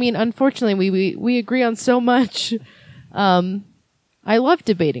yeah, I mean, unfortunately, we agree on so much. I love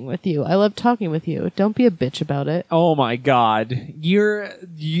debating with you. I love talking with you. Don't be a bitch about it. Oh my god.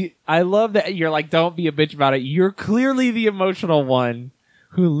 I love that you're like, don't be a bitch about it. You're clearly the emotional one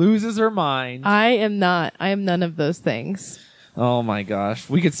who loses her mind. I am not. I am none of those things. Oh my gosh.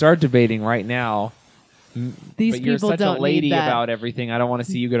 We could start debating right now. These But you're people such don't a lady need that. about everything. I don't want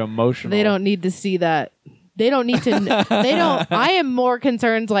to see you get emotional. They don't need to see that. They don't need to. They don't. I am more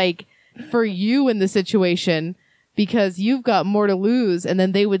concerned, like, for you in the situation because you've got more to lose, and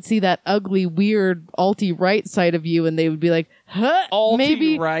then they would see that ugly, weird, alt-right side of you, and they would be like, "Huh?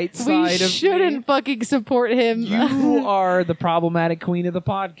 Maybe Alt-right we side of me. shouldn't fucking support him." You are the problematic queen of the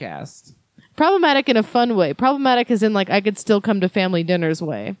podcast. Problematic in a fun way. Problematic is in like I could still come to family dinners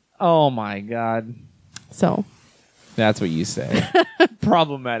way. Oh my god. So That's what you say.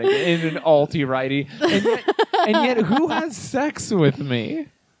 Problematic in an alti-righty. And yet who has sex with me?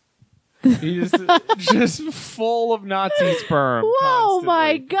 He just full of Nazi sperm. whoa,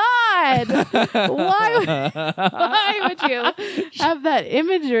 my constantly. God! why would you have that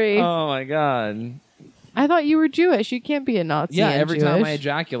imagery? Oh my god. I thought you were Jewish. You can't be a Nazi. Yeah, and every time I Jewish.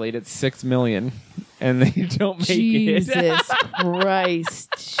 ejaculate, it's 6 million. And they don't make Jesus it.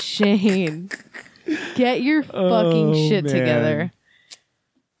 Christ, Shane. Get your fucking Oh, shit man. together.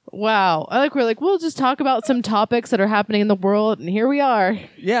 Wow. I like we're like, we'll just talk about some topics that are happening in the world, and here we are,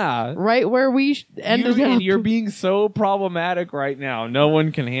 Yeah. right where we ended up. And you're being so problematic right now. No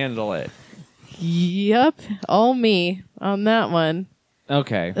one can handle it. Yep. All me on that one.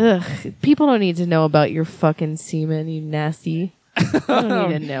 Okay. Ugh. People don't need to know about your fucking semen, you nasty. I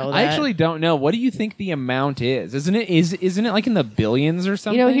don't need to know that. I actually don't know. What do you think the amount is? Isn't it like in the billions or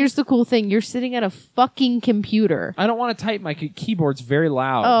something? You know, here's the cool thing. You're sitting at a fucking computer. I don't want to type. My keyboard's very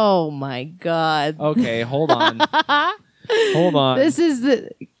loud. Oh my god. Okay, hold on. Hold on. This is the...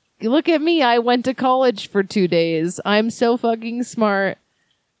 Look at me. I went to college for 2 days. I'm so fucking smart.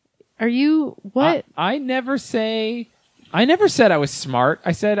 Are you... What? I never said I was smart.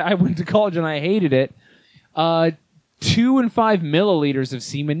 I said I went to college and I hated it. 2 and 5 milliliters of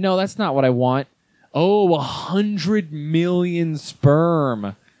semen. No, that's not what I want. Oh, 100 million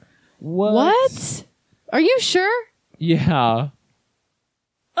sperm. What? Are you sure? Yeah.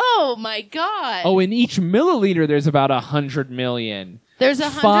 Oh my god. Oh, in each milliliter, there's about 100 million. There's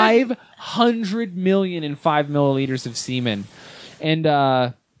 100... 500 million in 5 milliliters of semen. And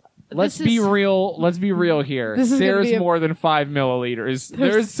let's This be is- real. Let's be real here. This is gonna There's be a- more than 5 milliliters.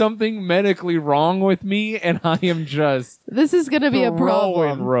 There's something medically wrong with me, and I am just This is going to be a throwing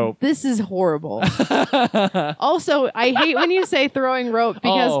problem. rope. This is horrible. Also, I hate when you say throwing rope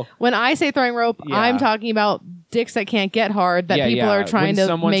because Oh. when I say throwing rope, Yeah. I'm talking about dicks that can't get hard that Yeah, people yeah. are trying when to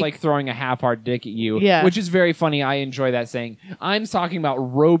someone's make. like throwing a half-hard dick at you, Yeah. which is very funny. I enjoy that saying. I'm talking about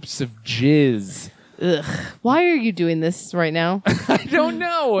ropes of jizz. Ugh. Why are you doing this right now? I don't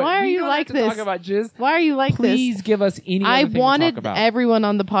know. Why are We you don't like have to this? talk about jizz. Why are you like Please this? give us any. I other thing to wanted talk about. everyone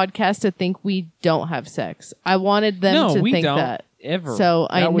on the podcast to think we don't have sex. I wanted them no, to we think don't that. ever. So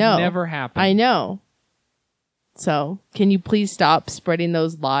that I would know. never happen. I know. So, can you please stop spreading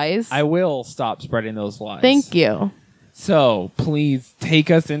those lies? I will stop spreading those lies. Thank you. So please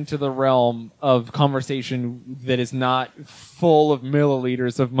take us into the realm of conversation that is not full of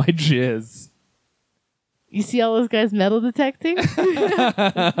milliliters of my jizz. You see all those guys metal detecting?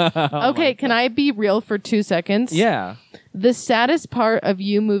 Okay, can I be real for 2 seconds? Yeah. The saddest part of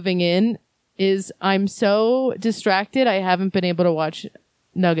you moving in is I'm so distracted I haven't been able to watch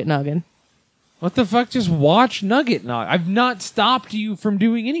Nugget Noggin. What the fuck? Just watch Nugget Nog. I've not stopped you from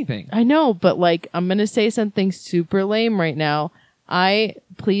doing anything. I know, but like I'm gonna say something super lame right now.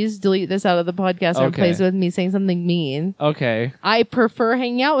 Please delete this out of the podcast or Okay. replace it with me saying something mean. Okay. I prefer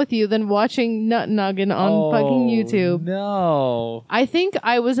hanging out with you than watching Nut Noggin on fucking YouTube. No. I think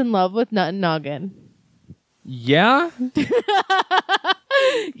I was in love with Nut Noggin. Yeah?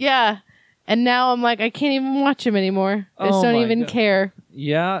 Yeah. And now I'm like, I can't even watch him anymore. I just Oh don't my even God. care.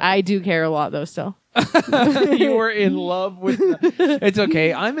 Yeah. I do care a lot though still. You were in love with... It's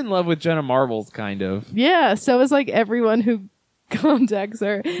okay. I'm in love with Jenna Marbles, kind of. Yeah, so is like everyone who contacts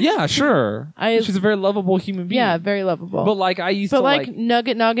her. Yeah, sure. She's a very lovable human being. Yeah, very lovable. But like, I used But to like, like...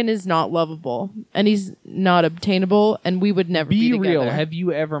 Nugget Noggin is not lovable, and he's not obtainable, and we would never be Be real. together. Have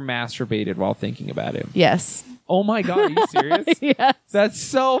you ever masturbated while thinking about him? Yes. Oh my God, are you serious? Yes. That's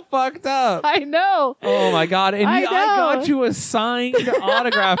so fucked up. I know. Oh my God. And I I got know. you a signed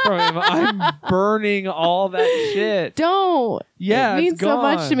autograph from him. I'm burning all that shit. Don't. Yeah, it means it's so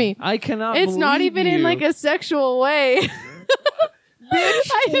much to gone. me. I cannot It's not believe even in you. like a sexual way. Bitch,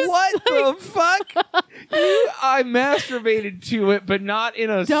 I just, what the fuck? I masturbated to it, but not in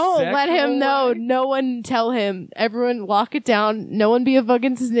a Don't let him sexual know. way. No one tell him. Everyone lock it down. No one be a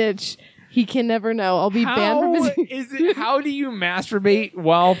fucking snitch. He can never know. I'll be banned from his. How do you masturbate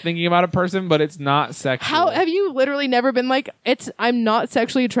while thinking about a person, but it's not sexual? How have you literally never been like, I'm not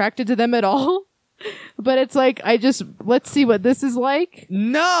sexually attracted to them at all? But it's like, let's see what this is like.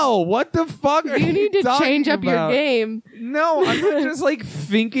 No, what the fuck are You need to talking change up your about? game. No, I'm not just like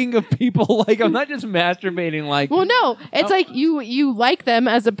thinking of people. Like, I'm not just masturbating. Like, Well, no, it's like you like them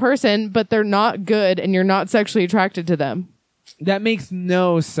as a person, but they're not good and you're not sexually attracted to them. that makes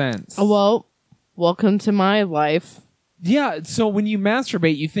no sense. Well, welcome to my life. Yeah, so when you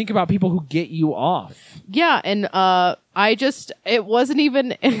masturbate, you think about people who get you off. Yeah, and it wasn't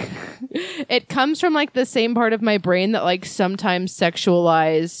even it comes from like the same part of my brain that like sometimes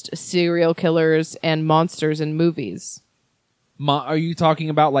sexualized serial killers and monsters in movies. Are you talking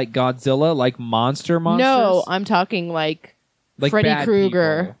about like Godzilla, like monsters? No, I'm talking like Freddy bad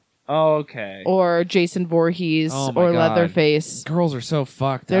Krueger. people. Oh, okay. Or Jason Voorhees Oh my or God. Leatherface. Girls are so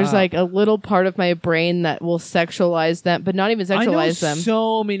fucked There's up. like a little part of my brain that will sexualize them, but not even I know sexualize them.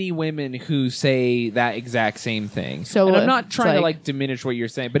 so many women who say that exact same thing. So and I'm it's not trying to like- like diminish what you're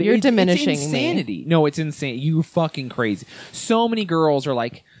saying, but You're it's diminishing me. insanity. No, it's insane. You fucking crazy. So many girls are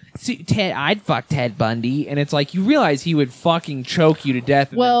like, See, Ted, I'd fuck Ted Bundy, and it's like you realize he would fucking choke you to death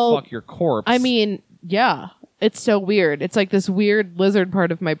and Well, then fuck your corpse. I mean, yeah. It's so weird. It's like this weird lizard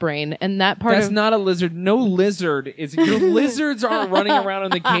part of my brain, and that part that's of not a lizard. No lizard is. Your lizards aren't running around in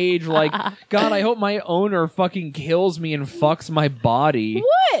the cage like, God, I hope my owner fucking kills me and fucks my body.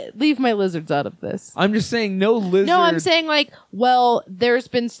 what? Leave my lizards out of this. I'm just saying, no lizard. No, I'm saying like, well, there's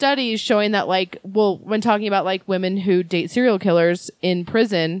been studies showing that like, well, when talking about like women who date serial killers in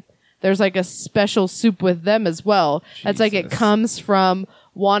prison, there's like a special soup with them as well. That's like it Jesus. comes from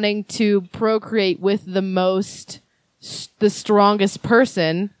wanting to procreate with the strongest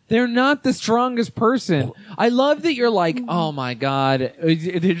person. They're not the strongest person. I love that you're like, oh my God.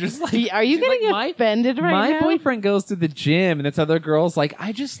 They're just like, Are you getting like offended right my now? boyfriend goes to the gym and this other girl's like,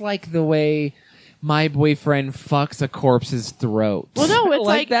 I just like the way my boyfriend fucks a corpse's throat. Well, no, it's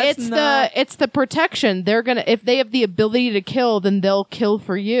like that's it's the protection. They're gonna, if they have the ability to kill, then they'll kill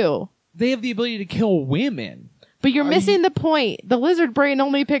for you. they have the ability to kill women. But you're missing the point. The lizard brain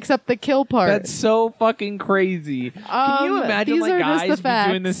only picks up the kill part. That's so fucking crazy. Can you imagine these like are just guys the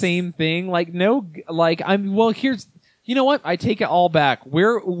be doing the facts. same thing? Like no, like I'm. Well, here's. You know what? I take it all back.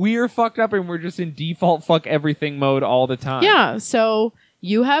 We're fucked up and we're just in default fuck everything mode all the time. Yeah, so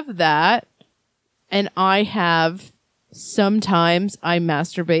you have that, and I have sometimes I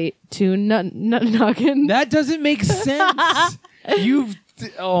masturbate to nut-noggin. That doesn't make sense.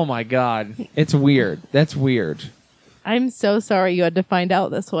 Oh my God. It's weird. That's weird. I'm so sorry you had to find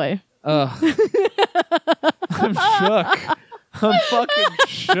out this way. Ugh. I'm shook. I'm fucking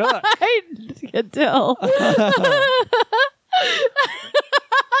shook. I can tell.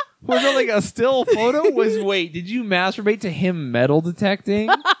 Was it like a still photo? Wait, did you masturbate to him metal detecting?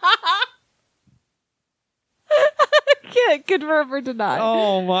 Can't confirm or deny.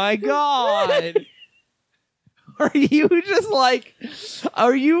 Oh my God. Are you just like,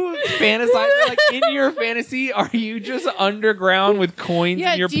 are you fantasizing, like in your fantasy, are you just underground with coins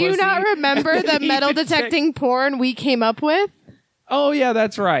Yeah, in your do pussy? you not remember the He metal detect- detecting porn we came up with? Oh yeah,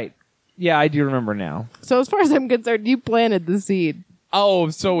 that's right. Yeah, I do remember now. So as far as I'm concerned, you planted the seed. Oh,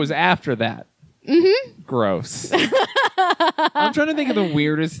 so it was after that. Mm-hmm. Gross. I'm trying to think of the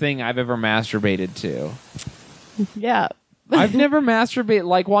weirdest thing I've ever masturbated to. Yeah. I've never masturbated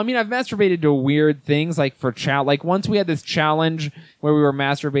I've masturbated to weird things like for like once we had this challenge where we were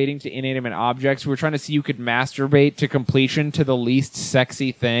masturbating to inanimate objects. We were trying to see who could masturbate to completion to the least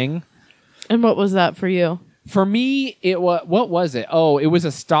sexy thing. And what was that for you? For me, it was what was it? Oh, it was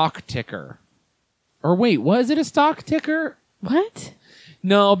a stock ticker. Or wait, was it a stock ticker? What?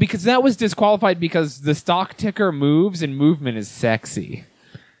 No, because that was disqualified because the stock ticker moves and movement is sexy.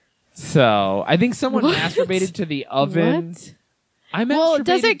 So I think someone What? masturbated to the oven. What? I masturbated Well,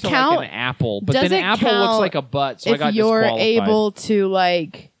 does it to count- like an apple, but does then it an apple looks count like a butt, so I If got you're disqualified. able to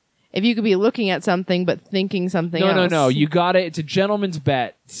like, if you could be looking at something but thinking something else. No. You got it. It's a gentleman's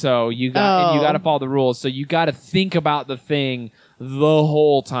bet, so you got Oh. to follow the rules. So you got to think about the thing the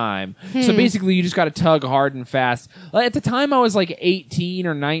whole time. So basically, you just got to tug hard and fast. Like, at the time, I was like 18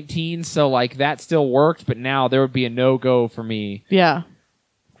 or 19, so like that still worked. But now there would be a no go for me. Yeah.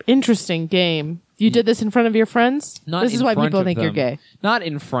 Interesting game. You did this in front of your friends? Not This is in why front people of think you're them. gay. Not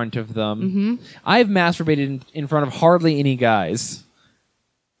in front of them. Mm-hmm. I've masturbated in front of hardly any guys.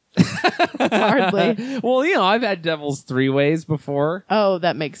 Hardly. Well, I've had devil's three ways before. Oh,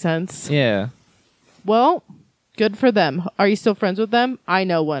 that makes sense. Yeah. Well, good for them. Are you still friends with them? I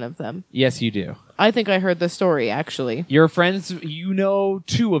know one of them. Yes, you do. I think I heard the story, actually. Your friends, you know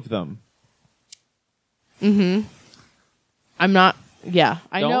two of them. I'm not... Yeah,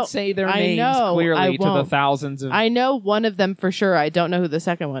 I Don't know. say their I names know, I clearly to the won't. thousands of... I know one of them for sure. I don't know who the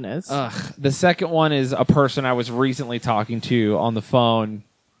second one is. Ugh. The second one is a person I was recently talking to on the phone.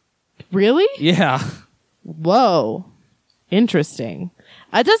 Really? Yeah. Whoa. Interesting.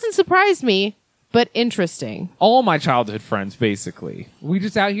 It doesn't surprise me, but interesting. All my childhood friends, basically. We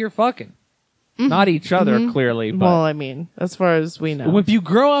just out here fucking. Not each other, clearly, but... Well, I mean, as far as we know. If you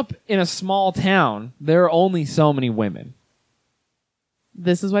grow up in a small town, there are only so many women.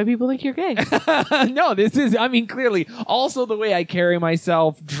 This is why people think you're gay. No, clearly. Also, the way I carry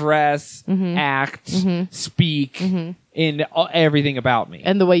myself, dress, act, speak, and everything about me.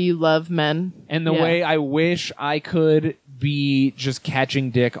 And the way you love men. And the Yeah. way I wish I could be just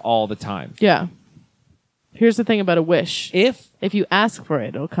catching dick all the time. Yeah. Here's the thing about a wish. If If you ask for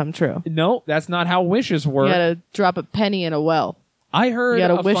it, it'll come true. no, that's not how wishes You work. gotta drop a penny in a well. I heard you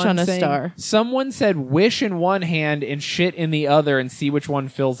gotta a wish fun on a saying. star. Someone said wish in one hand and shit in the other and see which one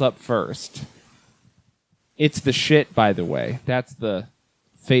fills up first. It's the shit, by the way. That's the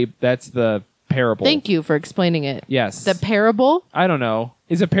parable. Thank you for explaining it. Yes. The parable? I don't know.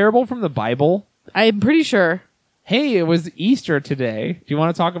 Is a parable from the Bible? I'm pretty sure. Hey, it was Easter today. Do you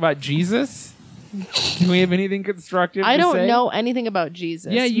want to talk about Jesus? Do we have anything constructive I to don't say? know anything about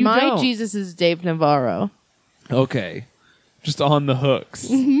Jesus. Yeah, you My don't. Jesus is Dave Navarro. Okay. Just on the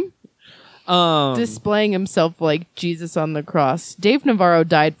hooks. Displaying himself like Jesus on the cross. Dave Navarro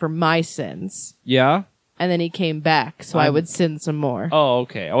died for my sins. Yeah? And then he came back, so I would sin some more. Oh,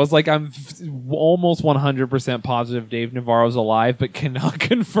 okay. I was like, I'm almost 100% positive Dave Navarro's alive, but cannot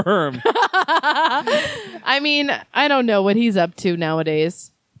confirm. I mean, I don't know what he's up to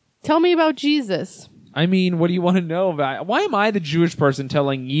nowadays. Tell me about Jesus. I mean, what do you want to know about? Why am I the Jewish person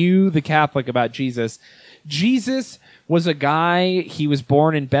telling you, the Catholic, about Jesus? Jesus was a guy. He was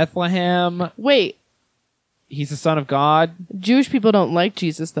born in Bethlehem. Wait, He's the son of God. Jewish people don't like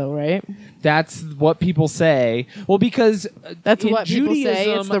Jesus, though, right? That's what people say. Well, because That's in what people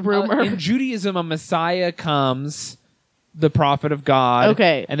say. It's the rumor. In Judaism, a Messiah comes, the prophet of God.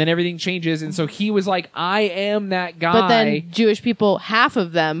 Okay. And then everything changes. And so he was like, I am that guy. But then Jewish people, half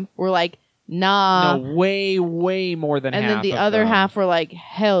of them were like, nah. No, way, way more than half. And then the of other them. half were like,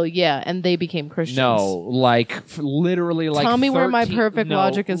 hell yeah. And they became Christians. No, like literally like Tell me where my 13 perfect no,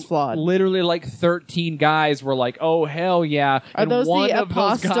 logic is flawed. Literally like 13 guys were like, "Oh hell yeah." Are and those one the of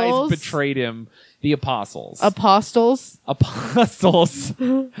those guys apostles? betrayed him. The apostles. Apostles? Apostles.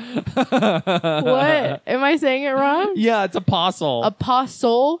 What? Am I saying it wrong? Yeah, it's apostle.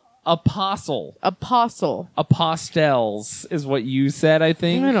 Apostle? Apostle. Apostle. Apostles is what you said, I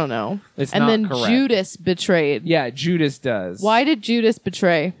think. I don't know. It's And not then correct. Judas betrayed. Yeah, Judas does. Why did Judas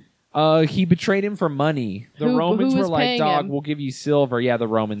betray? He betrayed him for money. The Who Romans was were like, paying "Dog, him? we'll give you silver." Yeah, the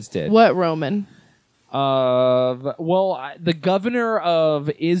Romans did. What Roman? The governor of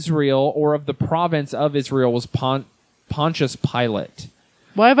Israel or of the province of Israel was Pontius Pilate.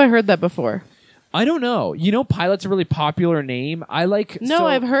 Why have I heard that before? I don't know. You know, Pilate's a really popular name. No,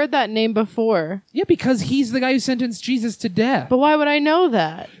 I've heard that name before. Yeah, because he's the guy who sentenced Jesus to death. But why would I know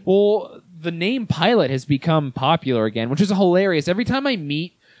that? Well, the name Pilate has become popular again, which is hilarious. Every time I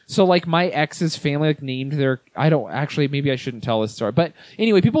meet, so like my ex's family like named their, I don't actually, maybe I shouldn't tell this story, but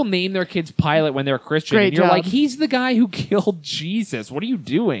anyway, people name their kids Pilate when they're Christian. Great and you're job. like, he's the guy who killed Jesus. What are you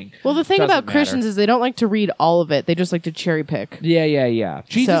doing? Well, the thing Doesn't about matter. Christians is they don't like to read all of it. They just like to cherry pick. Yeah.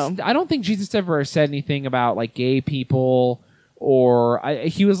 Jesus, So- I don't think Jesus ever said anything about like gay people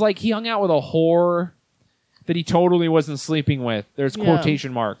he was like, he hung out with a whore that he totally wasn't sleeping with. There's Yeah.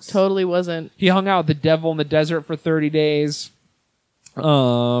 quotation marks. Totally wasn't. He hung out with the devil in the desert for 30 days.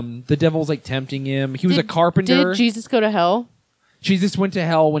 The devil's like tempting him. He was a carpenter. Did Jesus go to hell? Jesus went to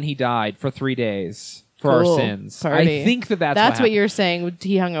hell when he died for 3 days for our Cool. sins. Party. I think that's what happened. you're saying.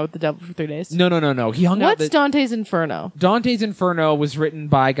 He hung out with the devil for 3 days. No. He hung out. What's Dante's Inferno? Dante's Inferno was written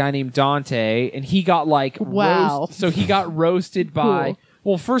by a guy named Dante, and he got like Wow. so he got roasted by. Cool.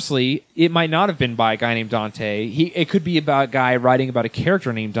 Well, firstly, it might not have been by a guy named Dante. It could be about a guy writing about a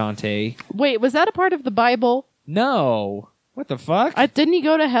character named Dante. Wait, was that a part of the Bible? No, what the fuck? Didn't he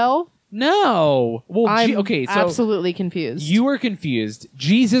go to hell? No. Well, I'm okay, so absolutely confused. you were confused.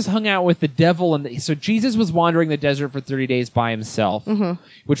 Jesus hung out with the devil, so Jesus was wandering the desert for 30 days by himself. Mm-hmm.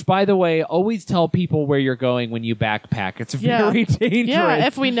 Which, by the way, always tell people where you're going when you backpack. It's Yeah. very dangerous. Yeah,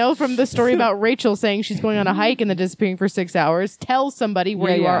 if we know from the story about Rachel saying she's going on a hike and then disappearing for 6 hours, tell somebody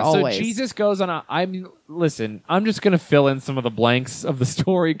where you are always. So Jesus goes on a. Listen, I'm just gonna fill in some of the blanks of the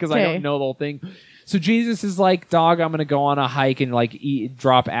story because I Okay. don't know the whole thing. So Jesus is like, "Dog, I'm gonna go on a hike and like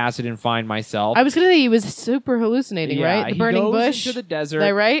drop acid and find myself." I was going to say he was super hallucinating, Yeah, right? The he burning goes bush. into the desert. Is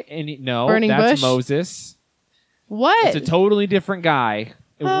that right? And no, Burning that's bush? Moses. What? It's a totally different guy.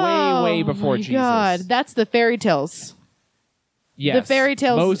 Way before my Jesus. God, that's the fairy tales. Yes. The fairy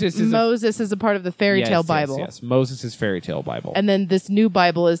tales. Moses is a part of the fairy tale Bible. Yes. Moses' fairy tale Bible. And then this new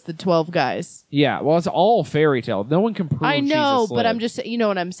Bible is the 12 guys. Yeah, well, it's all fairy tale. No one can prove I know, Jesus but lived. I'm just, you know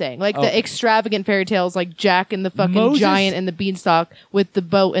what I'm saying. Like Oh. the extravagant fairy tales like Jack and the fucking Moses- giant and the beanstalk with the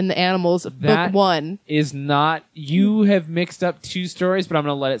boat and the animals. That- Book 1. Is not. You have mixed up two stories, but I'm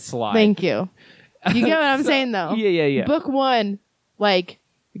going to let it slide. Thank you. You get what I'm saying though? Yeah. Book 1, like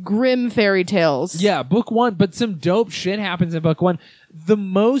grim fairy tales. Yeah, book 1, but some dope shit happens in book 1. The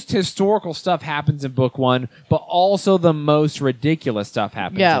most historical stuff happens in book 1, but also the most ridiculous stuff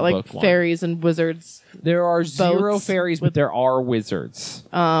happens Yeah, in like book 1. fairies and wizards. There are zero boats fairies, but there are wizards.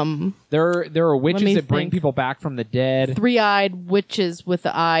 There are witches me that bring think. people back from the dead. 3-eyed witches with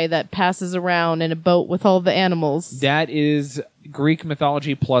the eye that passes around in a boat with all the animals. That is Greek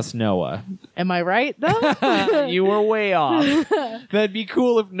mythology plus Noah. Am I right though? You were way off. That'd be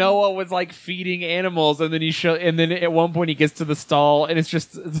cool if Noah was like feeding animals, and then at one point he gets to the stall, and it's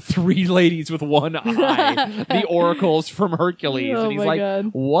just 3 ladies with one eye, the oracles from Hercules, Oh and he's my like, God.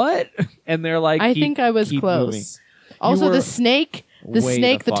 "What?" And they're like, I "Keep- think I was keep close. moving." Also, were the snake, the way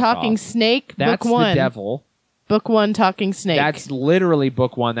snake, the the fuck talking off. snake. That's book 1. the devil. Book 1, talking snake. That's literally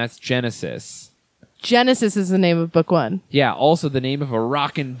book 1. That's Genesis. Genesis is the name of book 1. Yeah, also the name of a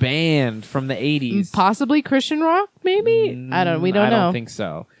rockin' band from the 80s. Possibly Christian rock, maybe? We don't know. I don't think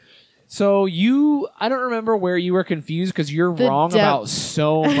so. So I don't remember where you were confused because you're The wrong about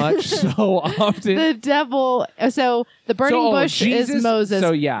so much so often. The devil. So the burning bush Jesus, is Moses.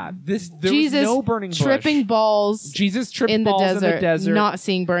 So yeah, there Jesus was no burning bush. tripping balls Jesus tripped in the balls desert, in the desert. not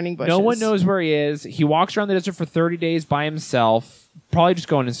seeing burning bushes. No one knows where he is. He walks around the desert for 30 days by himself, probably just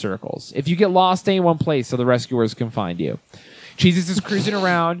going in circles. If you get lost, stay in one place so the rescuers can find you. Jesus is cruising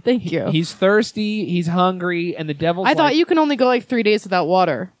around. Thank you. He's thirsty. He's hungry, and the devil's I thought like, you can only go like 3 days without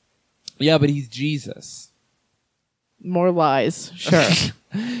water. Yeah, but he's Jesus. More lies. Sure.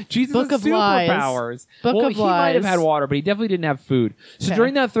 Jesus Book has of lies. superpowers. Book well, of he might have lies. had water, but he definitely didn't have food. So Okay.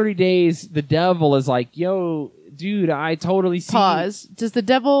 during that 30 days, the devil is like, "Yo, dude, I totally see." Pause. Does the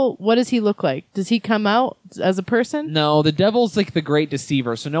devil, what does he look like? Does he come out as a person? No, the devil's like the great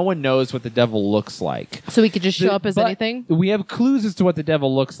deceiver, so no one knows what the devil looks like. So he could just show up as But anything? We have clues as to what the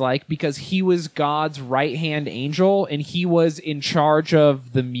devil looks like because he was God's right-hand angel, and he was in charge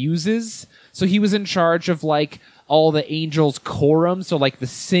of the muses. So he was in charge of like all the angels' quorum, so like the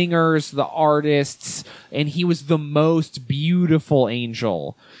singers, the artists, and he was the most beautiful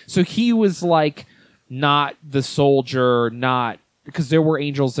angel. So he was like not the soldier, not because there were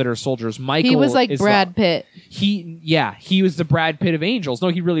angels that are soldiers. Michael, He was like is Brad Pitt. He was the Brad Pitt of angels. No,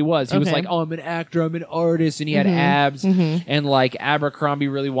 he really was. He was Okay. like, "Oh, I'm an actor, I'm an artist," and he had abs, and like Abercrombie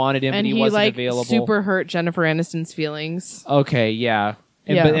really wanted him, and, And he he wasn't like available. super hurt Jennifer Aniston's feelings. Okay, yeah.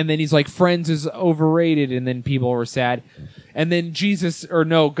 And, Yeah. and then he's like, "Friends is overrated," and then people were sad. And then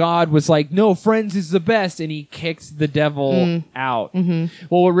God was like, "No, Friends is the best," and he kicked the devil out.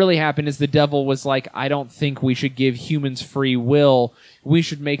 Well, what really happened is the devil was like, "I don't think we should give humans free will. We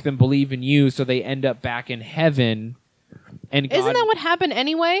should make them believe in you so they end up back in heaven." And God, Isn't that what happened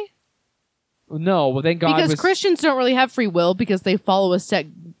anyway? No, well then God Because was Christians don't really have free will because they follow a set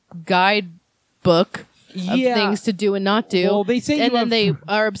guidebook of Yeah. things to do and not do. Well, they say and you then have- they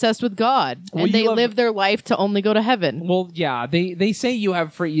are obsessed with God. Well, and they you have- live their life to only go to heaven. Well, yeah, they say you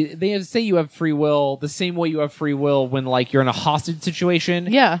have free. They say you have free will the same way you have free will when like you're in a hostage situation.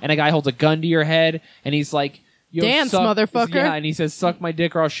 Yeah. and a guy holds a gun to your head, and he's like, Yo, Dance, motherfucker. Yeah, and he says, "Suck my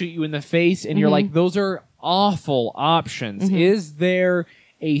dick, or I'll shoot you in the face." And you're Mm-hmm. like, those are awful options. Is there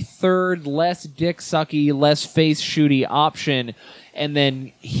a third, less dick sucky, less face shooty option? And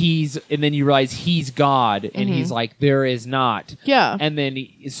then you realize he's God, and he's like, there is not. Mm-hmm. Yeah. And then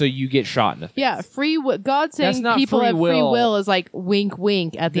so you get shot in the face. Yeah, free will. God That's saying not people free have free will. will is like wink,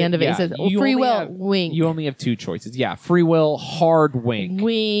 wink at the end of it. It says you free only will, have- wink, You only have 2 choices. Yeah, free will, hard wink.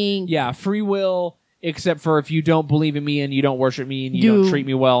 wink. Yeah, free will, except for if you don't believe in me and you don't worship me and you don't treat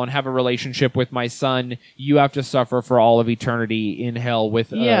me well and have a relationship with my son, you have to suffer for all of eternity in hell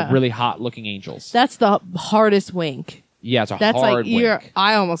with Yeah. really hot-looking angels. That's the hardest wink. Yeah, it's a That's hard like your wink.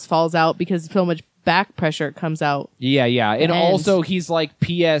 eye almost falls out because so much back pressure comes out. Yeah, yeah. And end. also, he's like,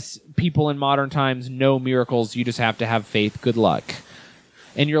 P.S. People in modern times, no miracles. You just have to have faith. Good luck.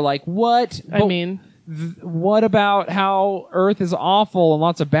 And you're like, what? I mean, What about how Earth is awful and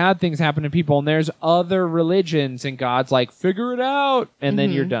lots of bad things happen to people and there's other religions and God's like, figure it out. And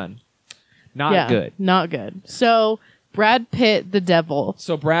then you're done. Not yeah, good. not good. So Brad Pitt, the devil.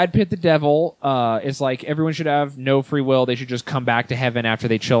 So Brad Pitt, the devil, is like, everyone should have no free will. They should just come back to heaven after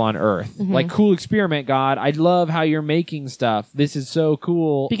they chill on Earth. Like, cool experiment, God. I love how you're making stuff. This is so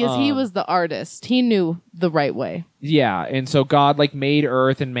cool. Because he was the artist. He knew the right way. Yeah, and so God like made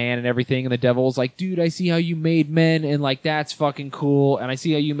Earth and man and everything, and the devil was like, dude, I see how you made men, and like that's fucking cool, and I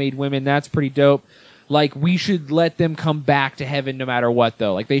see how you made women, that's pretty dope. Like, we should let them come back to heaven no matter what,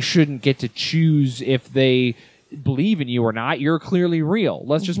 though. Like, they shouldn't get to choose if they believe in you or not. You're clearly real.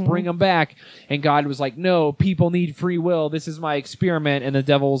 Let's just bring them back. And God was like, no, people need free will. This is my experiment. And the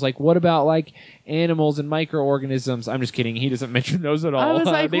devil was like, what about like animals and microorganisms? I'm just kidding. He doesn't mention those at all. I was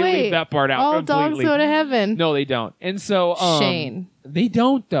like, they wait, leave that part out all completely. dogs go to heaven. No, they don't. And so Shane. they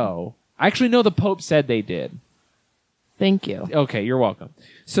don't though. Actually, no, the Pope said they did. Thank you. Okay, you're welcome.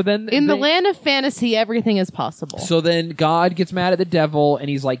 So then In the land of fantasy, everything is possible. So then God gets mad at the devil, and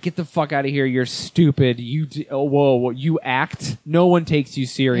he's like, "Get the fuck out of here! You're stupid. Whoa! You act. No one takes you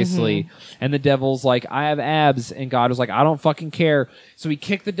seriously." And the devil's like, "I have abs," and God was like, "I don't fucking care." So he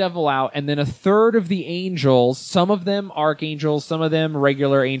kicked the devil out, and then a third of the angels, some of them archangels, some of them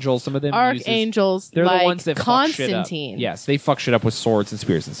regular angels, some of them Archangels, they're like the ones that Constantine. fuck shit up. Yes, they fuck shit up with swords and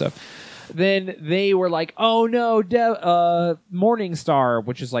spears and stuff. Then they were like, "Oh no, Morning Star,"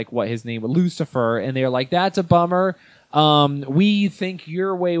 which is like what his name was, Lucifer, and they're like, "That's a bummer. We think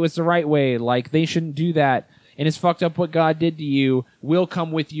your way was the right way. Like they shouldn't do that, and it's fucked up what God did to you. We'll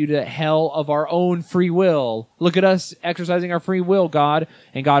come with you to hell of our own free will. Look at us exercising our free will, God."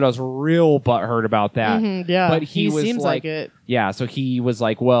 And God was real butthurt about that. Yeah, but he was seems like it. Yeah, so he was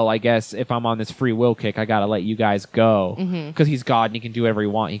like, "Well, I guess if I'm on this free will kick, I gotta let you guys go because he's God and he can do whatever he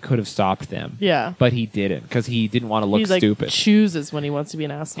wants. He could have stopped them, Yeah. but he didn't because he didn't want to look He's like stupid." chooses when he wants to be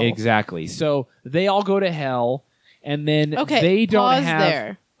an asshole. Exactly. So they all go to hell, and then Okay, they don't pause have.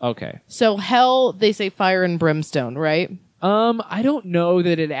 there. Okay. So hell, they say fire and brimstone, right? I don't know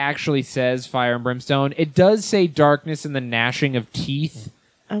that it actually says fire and brimstone. It does say darkness and the gnashing of teeth.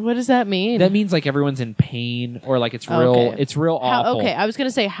 What does that mean? That means like everyone's in pain or like it's real. Okay. It's real awful. Okay, I was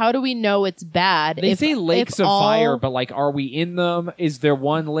gonna say, how do we know it's bad? They say lakes of all- fire, but like, are we in them? Is there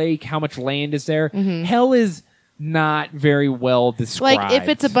one lake? How much land is there? Mm-hmm. Hell is not very well described. like if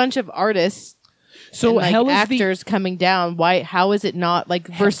it's a bunch of artists, so and, like, hell is actors coming down, why? How is it not like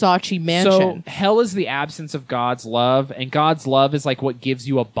Versace Mansion? So hell is the absence of God's love, and God's love is like what gives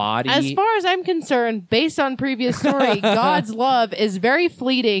you a body. As far as I'm concerned, based on previous story, God's love is very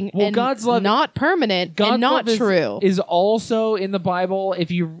fleeting and God's love- not permanent God's and not love true. is also in the Bible.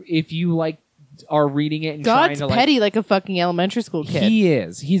 If you like are reading it and trying God's to petty like a fucking elementary school kid. He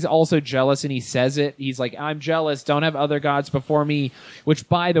is. He's also jealous, and he says it. He's like, "I'm jealous. Don't have other gods before me." Which,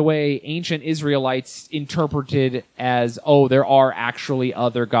 by the way, ancient Israelites interpreted as, "Oh, there are actually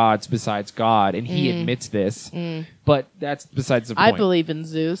other gods besides God," and he admits this. But that's besides the point. I believe in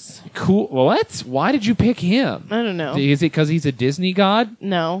Zeus. Cool. What? Why did you pick him? I don't know. Is it because he's a Disney god?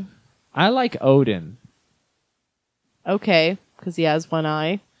 No. I like Odin. Okay, because he has one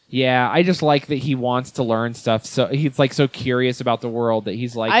eye. Yeah, I just like that he wants to learn stuff. So he's like so curious about the world that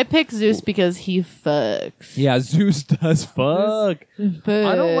he's like, I pick Zeus because he fucks. yeah, Zeus does fuck.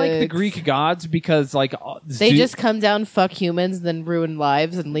 I don't like the Fucks. Greek gods because like They just come down, fuck humans, then ruin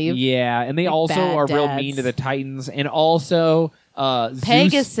lives and leave. yeah, and they also bad are real dads. mean to the Titans, and also Zeus.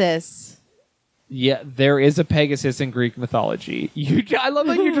 Pegasus. Yeah, there is a Pegasus in Greek mythology. I love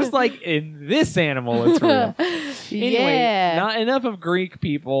that you're just like in this animal. It's real. Anyway, Yeah. not enough of Greek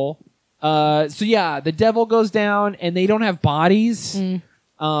people. So yeah, the devil goes down, and they don't have bodies. Wait,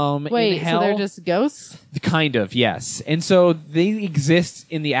 in hell, so they're just ghosts? kind of, yes. And so they exist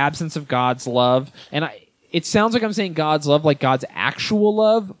in the absence of God's love. And it sounds like I'm saying God's love, like God's actual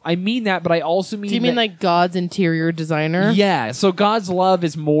love. I mean that, but I also mean Do you mean that- like God's interior designer? yeah, so God's love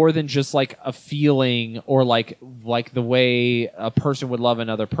is more than just like a feeling or like the way a person would love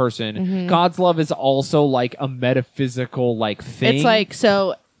another person. Mm-hmm. God's love is also like a metaphysical like thing.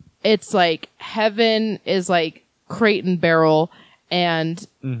 It's like heaven is like crate and barrel, and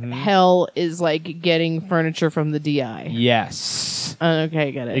Mm-hmm. hell is like getting furniture from the DI. yes.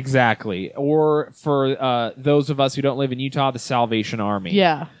 Okay, get it. Exactly. Or for those of us who don't live in Utah, the Salvation Army.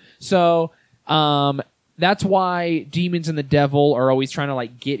 Yeah. So, that's why demons and the devil are always trying to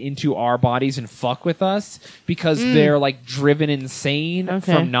like get into our bodies and fuck with us because they're like driven insane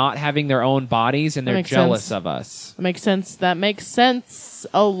Okay. from not having their own bodies and they're makes jealous sense. of us. That makes sense. That makes sense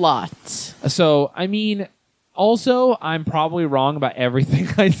a lot. So, I mean, also, I'm probably wrong about everything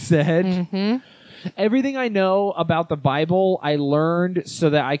I said. Mm-hmm. Everything I know about the Bible, I learned so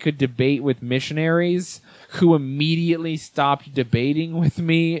that I could debate with missionaries who immediately stopped debating with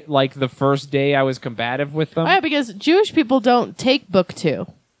me like the first day I was combative with them. Oh, yeah, because Jewish people don't take book 2.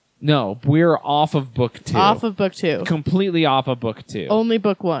 No, we're off of book 2. Off of book 2. Completely off of book 2. Only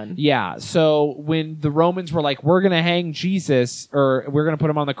book 1. Yeah, so when the Romans were like, we're going to hang Jesus, or we're going to put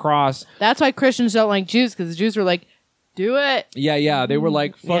him on the cross. That's why Christians don't like Jews, because the Jews were like, do it. Yeah, they were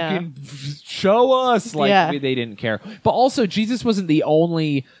like, Yeah. fucking show us. Like, Yeah. they didn't care. But also, Jesus wasn't the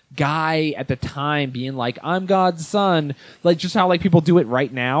only guy at the time being like, I'm God's son. Like, just how, like, people do it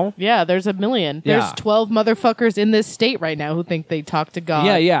right now. Yeah, there's a million. Yeah. There's 12 motherfuckers in this state right now who think they talk to God.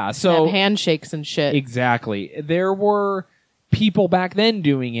 Yeah. and So, have handshakes and shit. exactly. There were people back then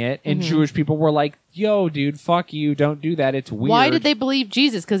doing it, and Jewish people were like, yo, dude, fuck you, don't do that, it's weird. Why did they believe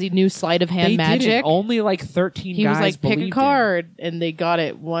Jesus? Because he knew sleight of hand They magic? didn't. Only like 13 He guys was like, pick a believed him. card, and they got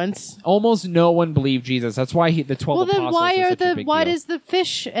it once. Almost no one believed Jesus. That's why the 12 Well, apostles then why is are such a the big why deal. does the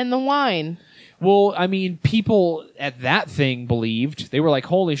fish and the wine? Well, I mean, people at that thing believed. They were like,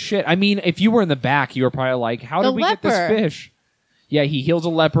 holy shit. I mean, if you were in the back, you were probably like, how The did we get this leper. fish? Yeah, he heals a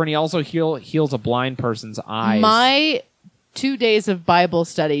leper, and he also heals a blind person's eyes. My 2 days of Bible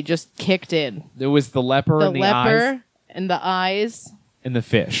study just kicked in. There was the leper The and the eyes leper and the eyes, and the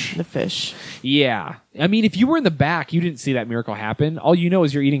fish. the fish. Yeah. I mean, if you were in the back, you didn't see that miracle happen. All you know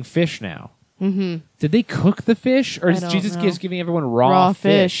is you're eating fish now. Mm-hmm. Did they cook the fish? Or I is don't Jesus know. just giving everyone raw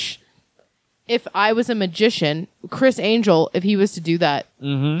fish. If I was a magician, Chris Angel, if he was to do that,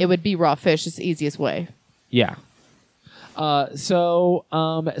 it would be raw fish. It's the easiest way. Yeah. So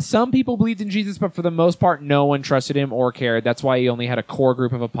some people believed in Jesus, but for the most part, no one trusted him or cared. That's why he only had a core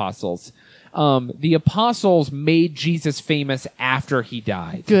group of apostles. The apostles made Jesus famous after he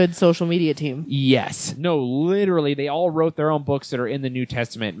died. Good social media team. Yes. No, literally, they all wrote their own books that are in the New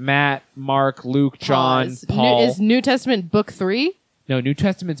Testament. Matt, Mark, Luke, John, Pause. Paul. Is New Testament book 3? No, New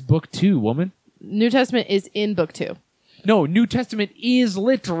Testament's book 2, woman. New Testament is in book 2. No, New Testament is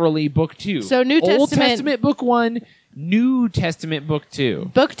literally book 2. So New Old Testament- Testament book 1, New Testament book 2.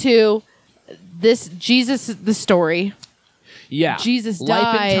 Book 2, this Jesus, the story. Yeah. Jesus Life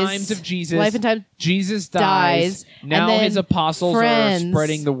dies. and times of Jesus. Life and times Jesus dies. Now and then his apostles are friends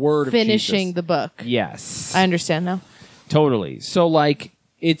spreading the word of finishing Jesus. the book. Yes. I understand now. Totally. So, like,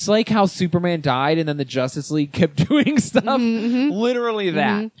 it's like how Superman died and then the Justice League kept doing stuff. Literally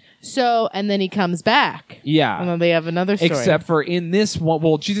that. So, and then he comes back. Yeah. And then they have another story. Except for in this one,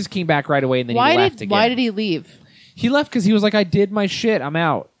 well, Jesus came back right away and then he left again. Why did he leave? He left because he was like, I did my shit. I'm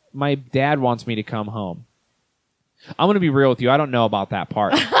out. My dad wants me to come home. I'm going to be real with you. I don't know about that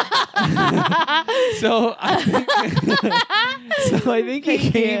part. So I think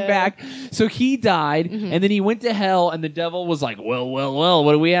he came back. So he died, and then he went to hell, and the devil was like, well,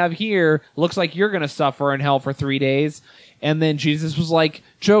 what do we have here? Looks like you're going to suffer in hell for 3 days. And then Jesus was like,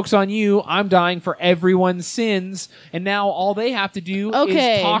 joke's on you. I'm dying for everyone's sins. And now all they have to do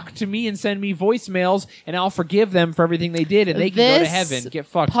is talk to me and send me voicemails, and I'll forgive them for everything they did, and they can go to This heaven. Get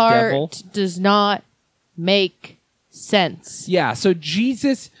fucked, part devil. does not make sense. Yeah, so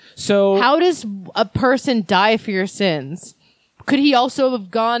Jesus... So How does a person die for your sins? Could he also have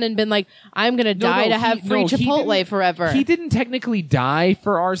gone and been like, I'm going to die to have free Chipotle forever? He didn't technically die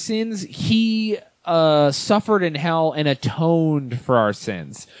for our sins. He suffered in hell and atoned for our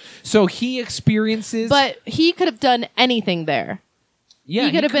sins. So he experiences... But he could have done anything there. yeah,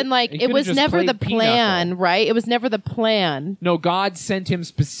 he could have been like, he it could've was just never played the plan, Pinochle. right? It was never the plan. No, God sent him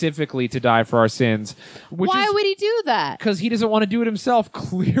specifically to die for our sins. Why would he do that? Because he doesn't want to do it himself,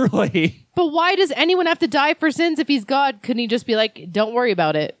 clearly. But why does anyone have to die for sins if he's God? Couldn't he just be like, don't worry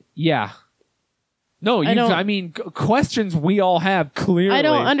about it? Yeah. No, I mean, questions we all have, clearly. I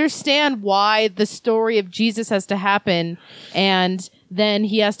don't understand why the story of Jesus has to happen and then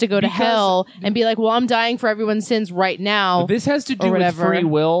he has to go to Because- hell and be like, well, I'm dying for everyone's sins right now. This has to do or with whatever. free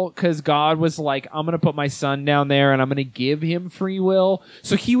will, because God was like, I'm going to put my son down there and I'm going to give him free will.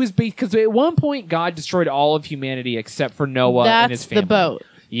 So he was, because at one point, God destroyed all of humanity except for Noah and his That's family. the boat.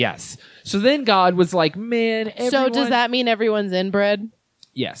 Yes. So then God was like, man, everyone... So does that mean everyone's inbred?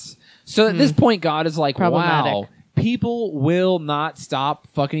 Yes. So at this point, God is like, Problematic. wow, people will not stop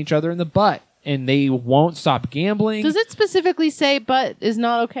fucking each other in the butt, and they won't stop gambling. Does it specifically say butt is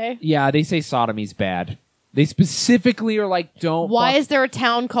not okay? Yeah, they say sodomy's bad. They specifically are like, don't Why fuck- is there a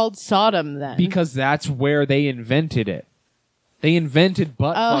town called Sodom then? Because that's where they invented it. They invented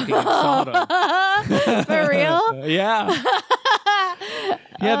butt fucking in Sodom. For real? Yeah.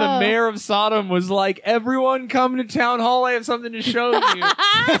 Yeah, the mayor of Sodom was like, everyone come to town hall, I have something to show you.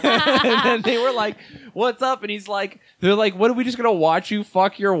 And then they were like, what's up? And he's like, they're like, what, are we just going to watch you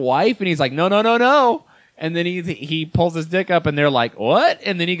fuck your wife? And he's like, no. And then he pulls his dick up and they're like, what?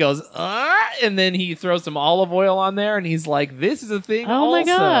 And then he goes, and then he throws some olive oil on there and he's like, this is a thing Oh my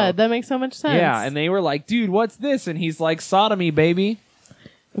also. God, that makes so much sense. Yeah, and they were like, dude, what's this? And he's like, sodomy, baby.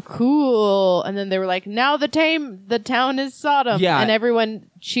 Cool. And then they were like, now the town is Sodom. Yeah. And everyone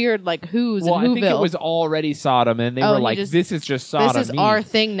cheered like who's Well, and I Whoville. think it was already Sodom, and they Oh, were and he like, just- this is just Sodom. This is our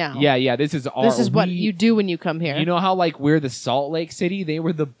thing now. Yeah, this is our... This is what we- you do when you come here. You know how, like, we're the Salt Lake City? They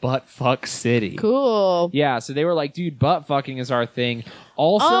were the butt fuck city. Cool. Yeah, so they were like, dude, butt fucking is our thing.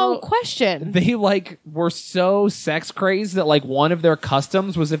 Also, Oh, question. they, like, were so sex crazed that, like, one of their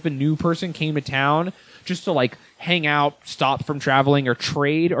customs was if a new person came to town just to, like, hang out, stop from traveling, or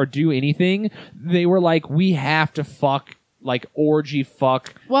trade, or do anything, they were like, we have to fuck like orgy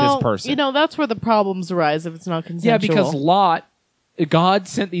fuck Well, this person. that's where the problems arise if it's not consensual. Yeah, because Lot, God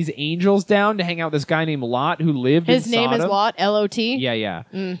sent these angels down to hang out with this guy named Lot who lived his in name Sodom. is Lot, L-O-T. Yeah.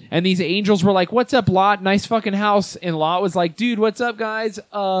 And these angels were like, "What's up, Lot? Nice fucking house." And Lot was like, "Dude, what's up, guys?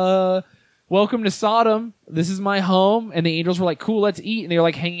 Welcome to Sodom. This is my home." And the angels were like, "Cool, let's eat." And they were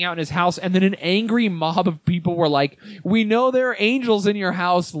like hanging out in his house. And then an angry mob of people were like, "We know there are angels in your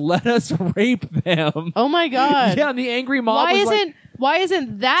house. Let us rape them." Oh my god. Yeah, and the angry mob was like, why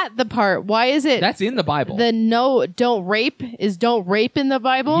isn't that the part? Why is it that's in the Bible. don't rape in the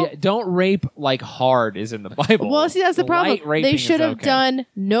Bible? Yeah, don't rape like hard is in the Bible. Well, see, that's the problem. Light raping They is should have okay. done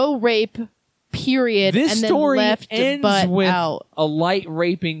no rape, period, This and then story left ends butt with out. a light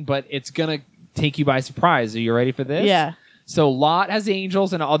raping, but it's gonna take you by surprise. Are you ready for this? Yeah. So Lot has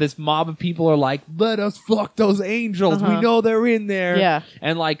angels, and all this mob of people are like, "Let us fuck those angels. We Uh-huh. know they're in there." Yeah.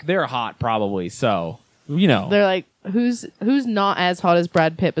 And like they're hot, probably. So They're like, who's not as hot as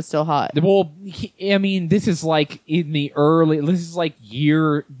Brad Pitt but still hot? Well, I mean, this is like in the this is like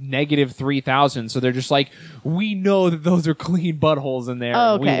year -3000. So they're just like, we know that those are clean buttholes in there.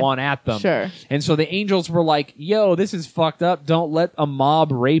 Oh, And okay. we want at them. Sure. And so the angels were like, yo, this is fucked up. Don't let a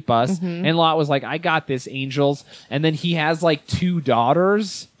mob rape us. Mm-hmm. And Lot was like, I got this, angels. And then he has like 2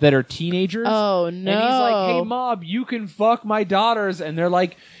 daughters that are teenagers. Oh, And he's like, hey, no. mob, you can fuck my daughters. And they're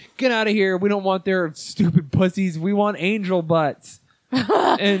like, get out of here. We don't want their stupid pussies. We want angel butts.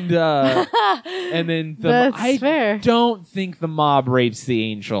 and then That's I fair. don't think the mob rapes the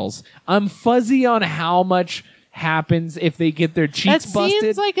angels. I'm fuzzy on how much happens if they get their That cheeks busted.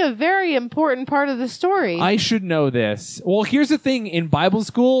 seems like a very important part of the story. I should know this. Well, here's the thing: in Bible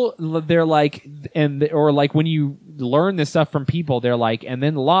school, they're like, or like when you learn this stuff from people, they're like, and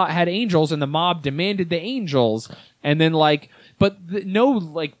then Lot had angels, and the mob demanded the angels, and then like. But no,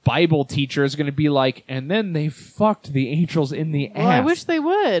 like, Bible teacher is going to be like, and then they fucked the angels in the ass. Well, I wish they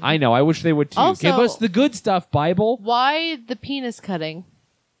would. I know. I wish they would too. Also- Give us the good stuff, Bible. Why the penis cutting?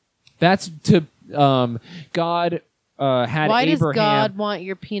 That's to God had Why Abraham does God want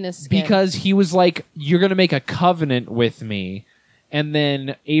your penis skin? because he was like, "You're going to make a covenant with me," and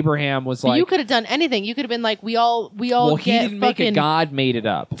then Abraham was But like, you could have done anything. You could have been like, we all "Well, he get didn't make fucking it. God made it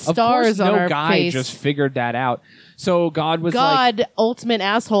up." Of stars course, on no our guy face. just figured that out. So God was like, God, ultimate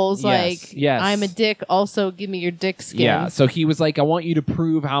assholes. Yes, like, yes. I'm a dick. Also, give me your dick skin. Yeah, so he was like, I want you to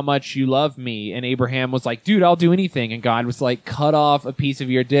prove how much you love me. And Abraham was like, dude, I'll do anything. And God was like, cut off a piece of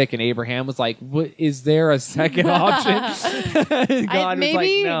your dick. And Abraham was like, what, is there a second option? And God was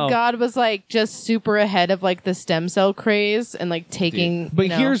maybe like, no. God was like just super ahead of like the stem cell craze and like taking,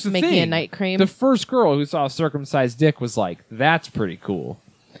 But here's the making thing. a night cream. The first girl who saw a circumcised dick was like, that's pretty cool.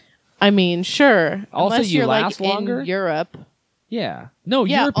 I mean, sure. Also, Unless you you're last like longer? in Europe. Yeah. No,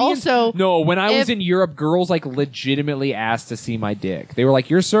 Yeah, Europeans. also, no, when I was if- in Europe, girls like legitimately asked to see my dick. They were like,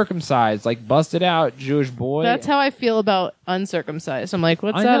 you're circumcised. Like, bust it out, Jewish boy. That's how I feel about uncircumcised. I'm like,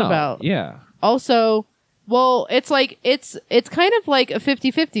 what's I that know. about? Yeah. Also, well, it's like it's kind of like a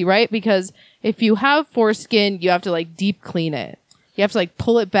 50-50, right? Because if you have foreskin, you have to like deep clean it. You have to like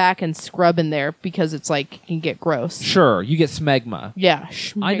pull it back and scrub in there because it's like it can get gross. Sure, you get smegma. Yeah.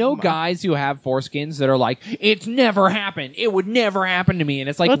 I know schmegma. guys who have foreskins that are like, it's never happened. It would never happen to me. And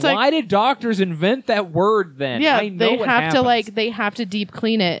it's like, Well, it's why like- did doctors invent that word then? Yeah, I know they what have happens. to like they have to deep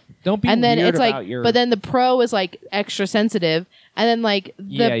clean it. Don't be and then weird it's like about your... but then the pro is like extra sensitive and then like the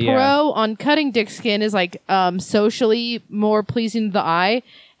Yeah, yeah. pro on cutting dick skin is like socially more pleasing to the eye,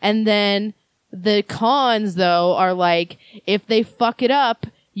 and then the cons though are like if they fuck it up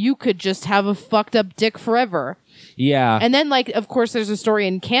you could just have a fucked up dick forever. yeah. And then like of course there's a story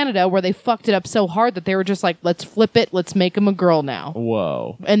in Canada where they fucked it up so hard that they were just like, let's flip it, let's make him a girl now.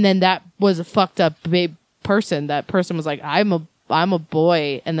 Whoa. And then that was a fucked up person. That person was like, I'm a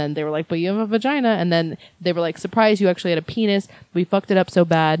boy. And then they were like, but you have a vagina. And then they were like, surprise, you actually had a penis. We fucked it up so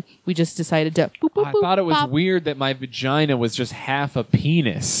bad. We just decided to boop, boop, I boop, thought it was pop. weird that my vagina was just half a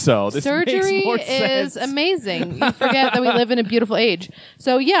penis. So this Surgery makes more is sense. amazing. You forget that we live in a beautiful age.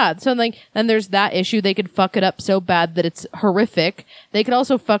 So yeah, so like then there's that issue. They could fuck it up so bad that it's horrific. They could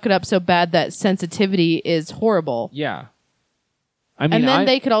also fuck it up so bad that sensitivity is horrible. Yeah. I mean, And then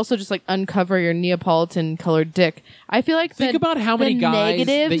they could also just like uncover your Neapolitan colored dick. I feel like Think about how many the guys that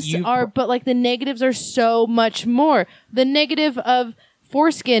negatives you- are, but like the negatives are so much more. The negative of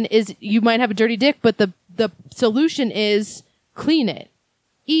foreskin is you might have a dirty dick, but the solution is clean it,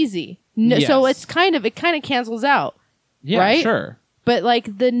 easy. No, So Yes. it kind of cancels out. yeah, right? sure. But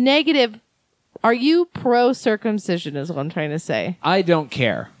like the negative, are you pro circumcision? Is what I'm trying to say. I don't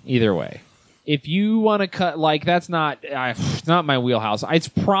care either way. if you want to cut, like, that's not it's not my wheelhouse. It's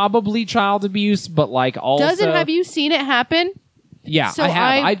probably child abuse, but like also Have you seen it happen? Yeah, So I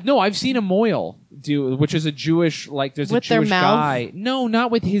have. I've seen a moil do, which is a Jewish, like, there's With a their Jewish mouth? guy. No, not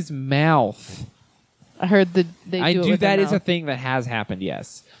with his mouth. I heard that they do it with That their is a mouth. thing that has happened.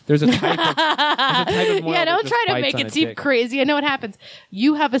 Yes, there's a type of moil Yeah, that don't just try to bites make on it a seem dick. crazy. I know what happens.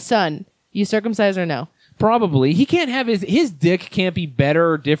 You have a son. You circumcise or no? Probably he can't have his dick can't be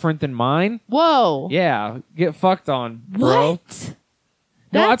better or different than mine. Whoa. Yeah, get fucked on, bro. What?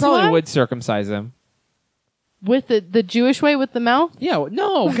 No, I That's probably why? would circumcise him. With the Jewish way with the mouth? Yeah,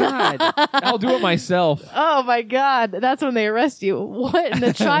 no, God, I'll do it myself. Oh my God. That's when they arrest you. What in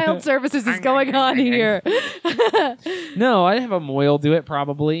the child services is going on here? No, I'd have a moil do it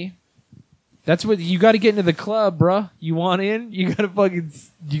probably. That's what you got to get into the club, bruh. You want in? You got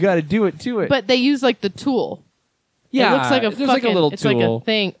to do it to it. But they use like the tool. yeah, It looks like a there's fucking, like a little it's tool. like a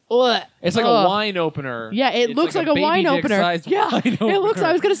thing. Ugh. It's like Ugh. a wine opener. Yeah, it It's looks like a baby wine opener. dick-sized Yeah, wine it looks. opener.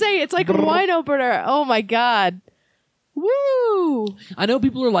 I was gonna say it's like a wine opener. Oh my God. Woo! I know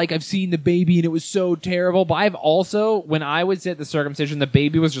people are like, I've seen the baby and it was so terrible, but I've also, when I was at the circumcision, the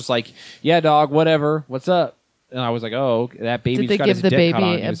baby was just like, yeah, dog, whatever, what's up? And I was like, oh, that baby Did they got give his the dick cut on.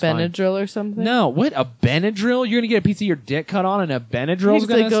 baby He a was fine. Benadryl or something? No, what, a Benadryl? You're gonna get a piece of your dick cut on and a Benadryl's Maybe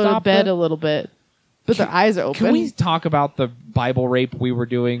gonna they go stop to bed that? a little bit, but their eyes are open. Can we talk about the Bible rape we were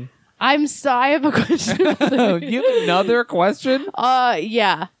doing? I have a question. You have another question?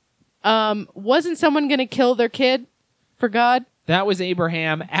 Yeah. Wasn't someone gonna kill their kid for God? That was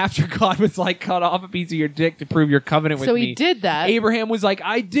Abraham after God was like, cut off a piece of your dick to prove your covenant with So me. he did that. Abraham was like,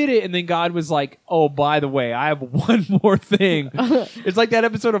 I did it. And then God was like, oh, by the way, I have one more thing. It's like that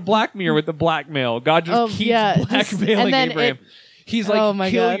episode of Black Mirror with the blackmail. God just keeps blackmailing and then Abraham. He's like, Oh my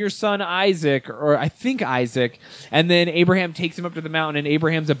kill God. your son Isaac, or I think Isaac. And then Abraham takes him up to the mountain, and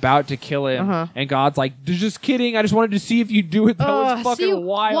Abraham's about to kill him. And God's like, just kidding. I just wanted to see if you do it. That was fucking see,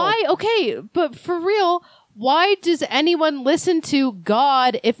 wild. Why? Okay, but for real, why does anyone listen to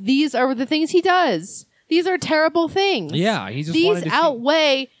God if these are the things he does? These are terrible things. Yeah, he just these wanted to see-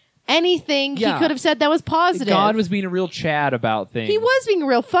 outweigh anything Yeah. he could have said that was positive. God was being a real Chad about things. He was being a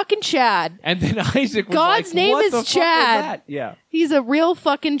real fucking Chad. And then Isaac was God's like, name what is the fuck was Chad. that? Yeah. He's a real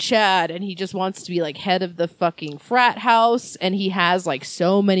fucking Chad, and he just wants to be like head of the fucking frat house, and he has like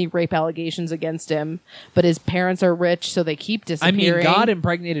so many rape allegations against him, but his parents are rich, so they keep I disappearing. mean, God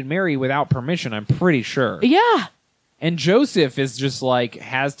impregnated Mary without permission, I'm pretty sure. Yeah. And Joseph is just like,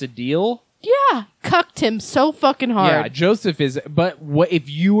 has to deal. Yeah. Cucked him so fucking hard. Yeah, Joseph is, but what if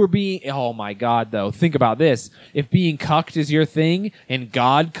you were being, oh my God, though, think about this. If being cucked is your thing and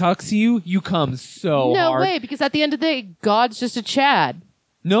God cucks you, you come so No hard. way, because at the end of the day, God's just a Chad.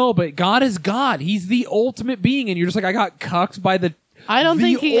 No, but God is God. He's the ultimate being, and you're just like, I got cucked by the I don't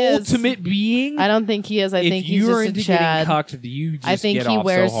think he is. ultimate being. I don't think he is. I if think he's you're just into a Chad. getting cucked, you just I think get he off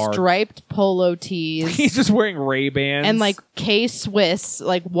wears so hard. striped polo tees He's just wearing Ray-Bans. and like K-Swiss,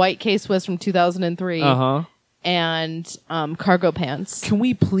 like white K-Swiss from 2003. Uh-huh. And cargo pants. Can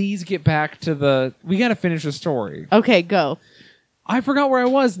we please get back to we got to finish the story. Okay, go. I forgot where I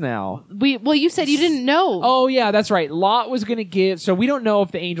was now. Well, you said you didn't know. Oh, yeah, that's right. Lot was going to give... So we don't know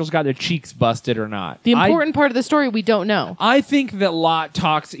if the angels got their cheeks busted or not. The important part of the story we don't know. I think that Lot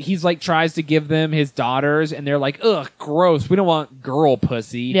talks... He's like, tries to give them his daughters, and they're like, ugh, gross. We don't want girl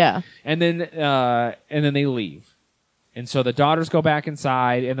pussy. Yeah. And then they leave. And so the daughters go back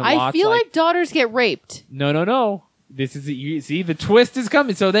inside, and then I Lot's feel like daughters get raped. No. This is you see the twist is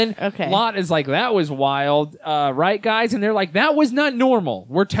coming. So then Okay. Lot is like, that was wild, right, guys? And they're like, that was not normal.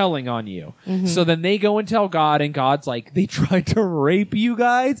 We're telling on you. Mm-hmm. So then they go and tell God, and God's like, they tried to rape you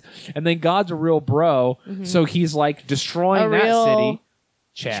guys. And then God's a real bro, so he's like destroying Mm-hmm. A that real city.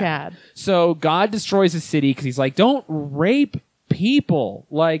 Chad. So God destroys the city because he's like, don't rape people.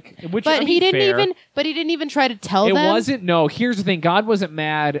 Like, which I But mean, he didn't fair. even. But he didn't even try to tell It them. wasn't. No, here's the thing. God wasn't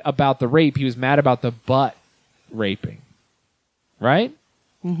mad about the rape. He was mad about the butt raping. Right?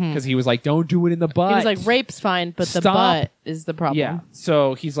 Because he was like, don't do it in the butt. He was like, rape's fine, but the Stop. butt is the problem. Yeah.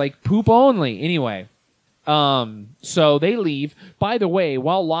 So he's like, poop only. Anyway. So they leave. By the way,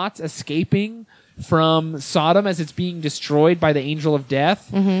 while Lot's escaping from Sodom as it's being destroyed by the angel of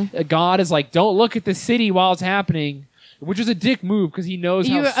death, God is like, don't look at the city while it's happening. Which is a dick move because he knows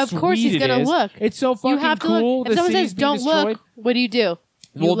how Of course sweet he's it gonna is. look. It's so fucking You have to cool. look. The If someone city's says being don't destroyed. look, what do? You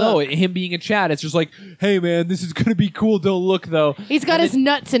Well, no, look. him being a Chad, it's just like, hey man, this is gonna be cool. Don't look though. He's got And his then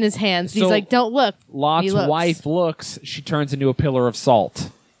nuts in his hands. He's So like, don't look. He Lot's looks. wife looks. She turns into a pillar of salt.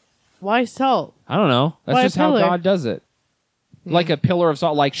 Why salt? I don't know. That's Why a just how pillar? God does it. Like a pillar of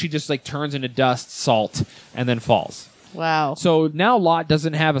salt. Like she just like turns into dust, salt, and then falls. Wow. So now Lot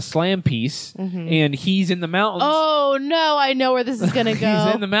doesn't have a slam piece, and he's in the mountains. Oh no, I know where this is gonna go.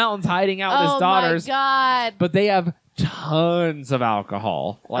 He's in the mountains hiding out with his daughters. Oh my god. But they have tons of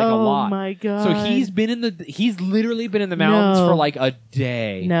alcohol, like a lot. Oh my god. So he's literally been in the mountains No. for like a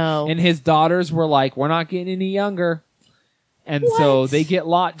day. No. And his daughters were like, we're not getting any younger. And so What? they get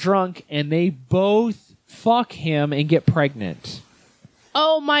Lot drunk and they both fuck him and get pregnant.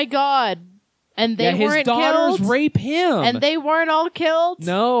 Oh my god. And they his weren't daughters killed? rape him. And they weren't all killed?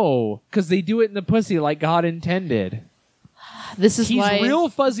 No, because they do it in the pussy like God intended. This is He's why real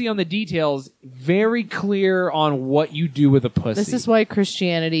fuzzy on the details, very clear on what you do with a pussy. This is why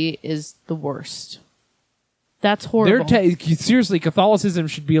Christianity is the worst. That's horrible. Seriously, Catholicism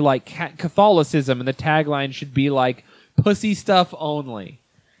should be like Catholicism, and the tagline should be like pussy stuff only.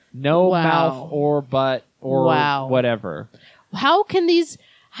 No Wow. mouth or butt or Wow. whatever. How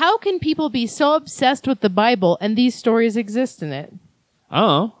can people be so obsessed with the Bible and these stories exist in it?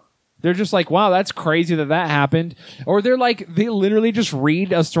 Oh. They're just like, wow, that's crazy that happened. Or they're like, they literally just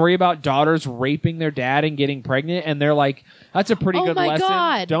read a story about daughters raping their dad and getting pregnant, and they're like, that's a pretty Oh good my lesson.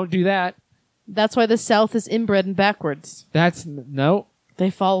 God. Don't do that. That's why the South is inbred and backwards. No.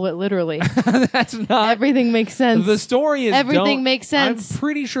 They follow it literally. That's not. Everything makes sense. The story is Everything don't. makes sense. I'm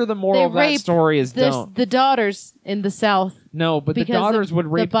pretty sure the moral They of that rape story is don't. the daughters in the South. No, but the because daughters of would the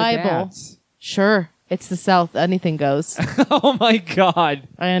rape the Bible. dads. Sure, it's the South. Anything goes. Oh my God.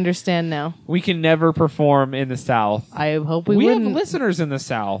 I understand now. We can never perform in the South. I hope we have wouldn't. listeners in the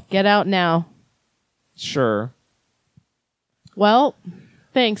South. Get out now. Sure. Well,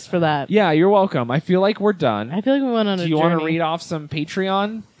 thanks for that. Yeah, you're welcome. I feel like we're done. I feel like we went on a Do you journey. want to read off some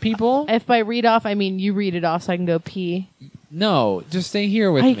Patreon people? If by read off, I mean you read it off so I can go pee. No, just stay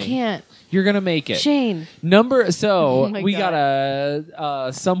here with I me. can't. You're gonna make it. Shane. So Oh my we God. got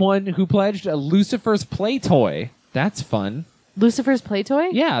a someone who pledged a Lucifer's play toy. That's fun. Lucifer's play toy?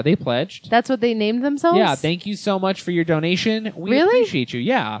 Yeah, they pledged. That's what they named themselves? Yeah, thank you so much for your donation. We Really? appreciate you.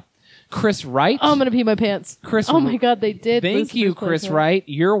 Yeah. Chris Wright. Oh, I'm going to pee my pants. Chris- Oh my God, they did. Thank Lucifer's you, play Chris toy. Wright.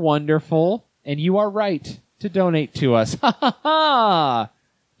 You're wonderful, and you are right to donate to us. Ha ha ha!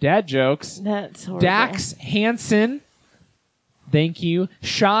 Dad jokes. That's horrible. Dax Hansen. Thank you.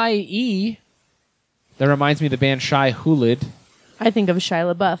 Shy E. That reminds me of the band Shy Hulid. I think of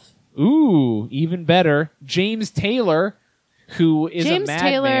Shia LaBeouf. Ooh, even better. James Taylor, who is James a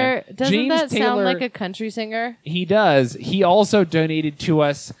Taylor, madman. doesn't James that sound Taylor- like a country singer? He does. He also donated to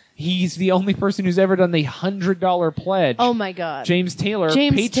us. He's the only person who's ever done the $100 pledge. Oh my God. James Taylor.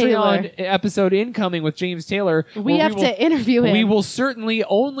 James Patreon Taylor. episode incoming with James Taylor. We where have to interview him. We will certainly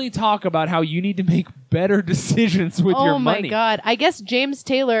only talk about how you need to make better decisions with your Oh my money. God. I guess James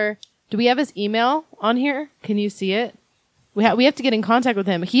Taylor, do we have his email on here? Can you see it? We have to get in contact with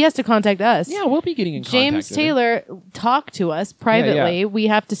him. He has to contact us. Yeah, we'll be getting in contact James with him. Taylor, talk to us privately. Yeah. We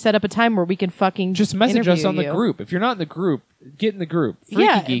have to set up a time where we can fucking Just message us interview on the you. group. If you're not in the group, get in the group. Freaky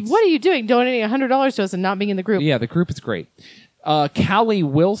Yeah. Geeks. What are you doing? Donating $100 to us and not being in the group? Yeah, the group is great. Callie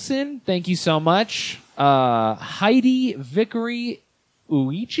Wilson, thank you so much. Heidi Vickery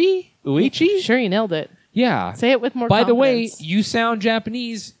Uichi? Sure, you nailed it. Yeah. Say it with more By the way, confidence. you sound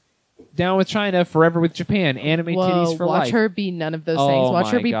Japanese. Down with China, forever with Japan. Anime Whoa, titties for watch life. her be none of those Oh things. Watch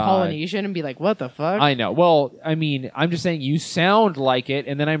her my be God. Polynesian and be like, what the fuck? I know. Well, I mean, I'm just saying you sound like it,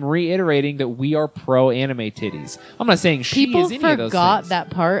 and then I'm reiterating that we are pro anime titties. I'm not saying she People is any of those forgot things. that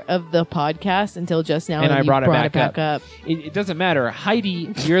part of the podcast until just now, And I you brought it back back up. It doesn't matter.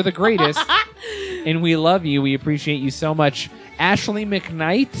 Heidi, you're the greatest, and we love you. We appreciate you so much. Ashley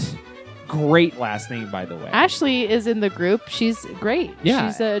McKnight, great last name, by the way. Ashley is in the group. She's great. Yeah,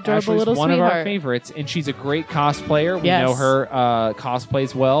 She's an adorable Ashley's little one sweetheart. of our favorites, and she's a great cosplayer. We Yes. know her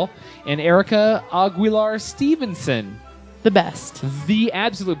cosplays well. And Erica Aguilar Stevenson, The best. the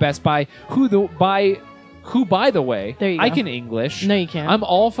absolute best. By the way, There you I go. can English. No, you can't. I'm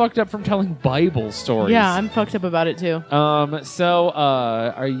all fucked up from telling Bible stories. Yeah, I'm fucked up about it too.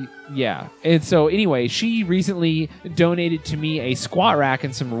 Are you? Yeah. And so anyway, she recently donated to me a squat rack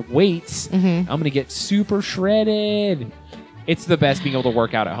and some weights. Mm-hmm. I'm gonna get super shredded. It's the best being able to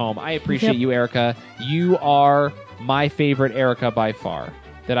work out at home. I appreciate Yep. you, Erica. You are my favorite Erica by far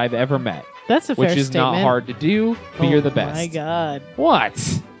that I've ever met, That's a which fair is statement. not hard to do, but you're the best. Oh my God.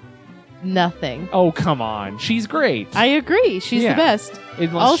 What? Nothing. Oh, come on. She's great. I agree. She's Yeah. the best.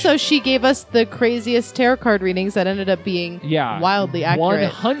 Unless Also, she gave us the craziest tarot card readings that ended up being wildly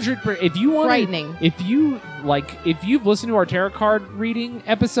accurate. 100%. If you want, Frightening. if you've listened to our tarot card reading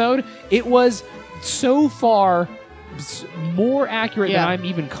episode, it was so far more accurate Yeah. than I'm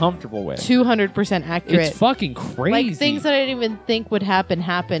even comfortable with. 200% accurate. It's fucking crazy. Like things that I didn't even think would happen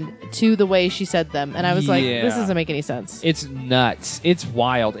happened to the way she said them, and I was like, Yeah. "This doesn't make any sense." It's nuts. It's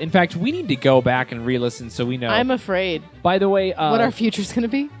wild. In fact, we need to go back and re-listen so we know. I'm afraid. By the way, What our future's gonna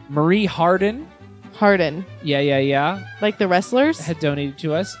be? Marie Harden, Harden, yeah, like the wrestlers. had donated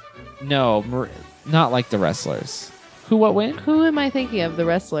to us. No, not like the wrestlers. Who, what, when? Who am I thinking of? The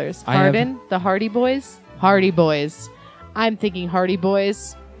wrestlers. I have- Harden, the Hardy Boys. Hardy Boys. I'm thinking Hardy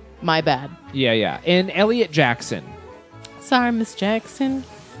Boys. My bad. Yeah. And Elliot Jackson. Sorry, Miss Jackson.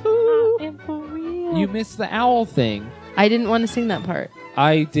 I am for real. You missed the owl thing. I didn't want to sing that part.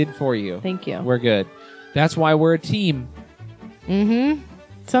 I did for you. Thank you. We're good. That's why we're a team. Mm-hmm.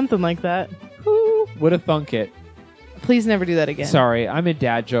 Something like that. Would have thunk it. Please never do that again. Sorry, I'm in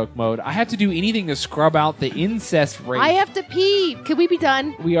dad joke mode. I have to do anything to scrub out the incest rate. I have to pee. Can we be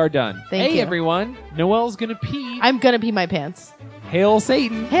done? We are done. Thank hey, you. everyone. Noelle's going to pee. I'm gonna pee my pants. Hail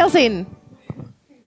Satan. Hail Satan.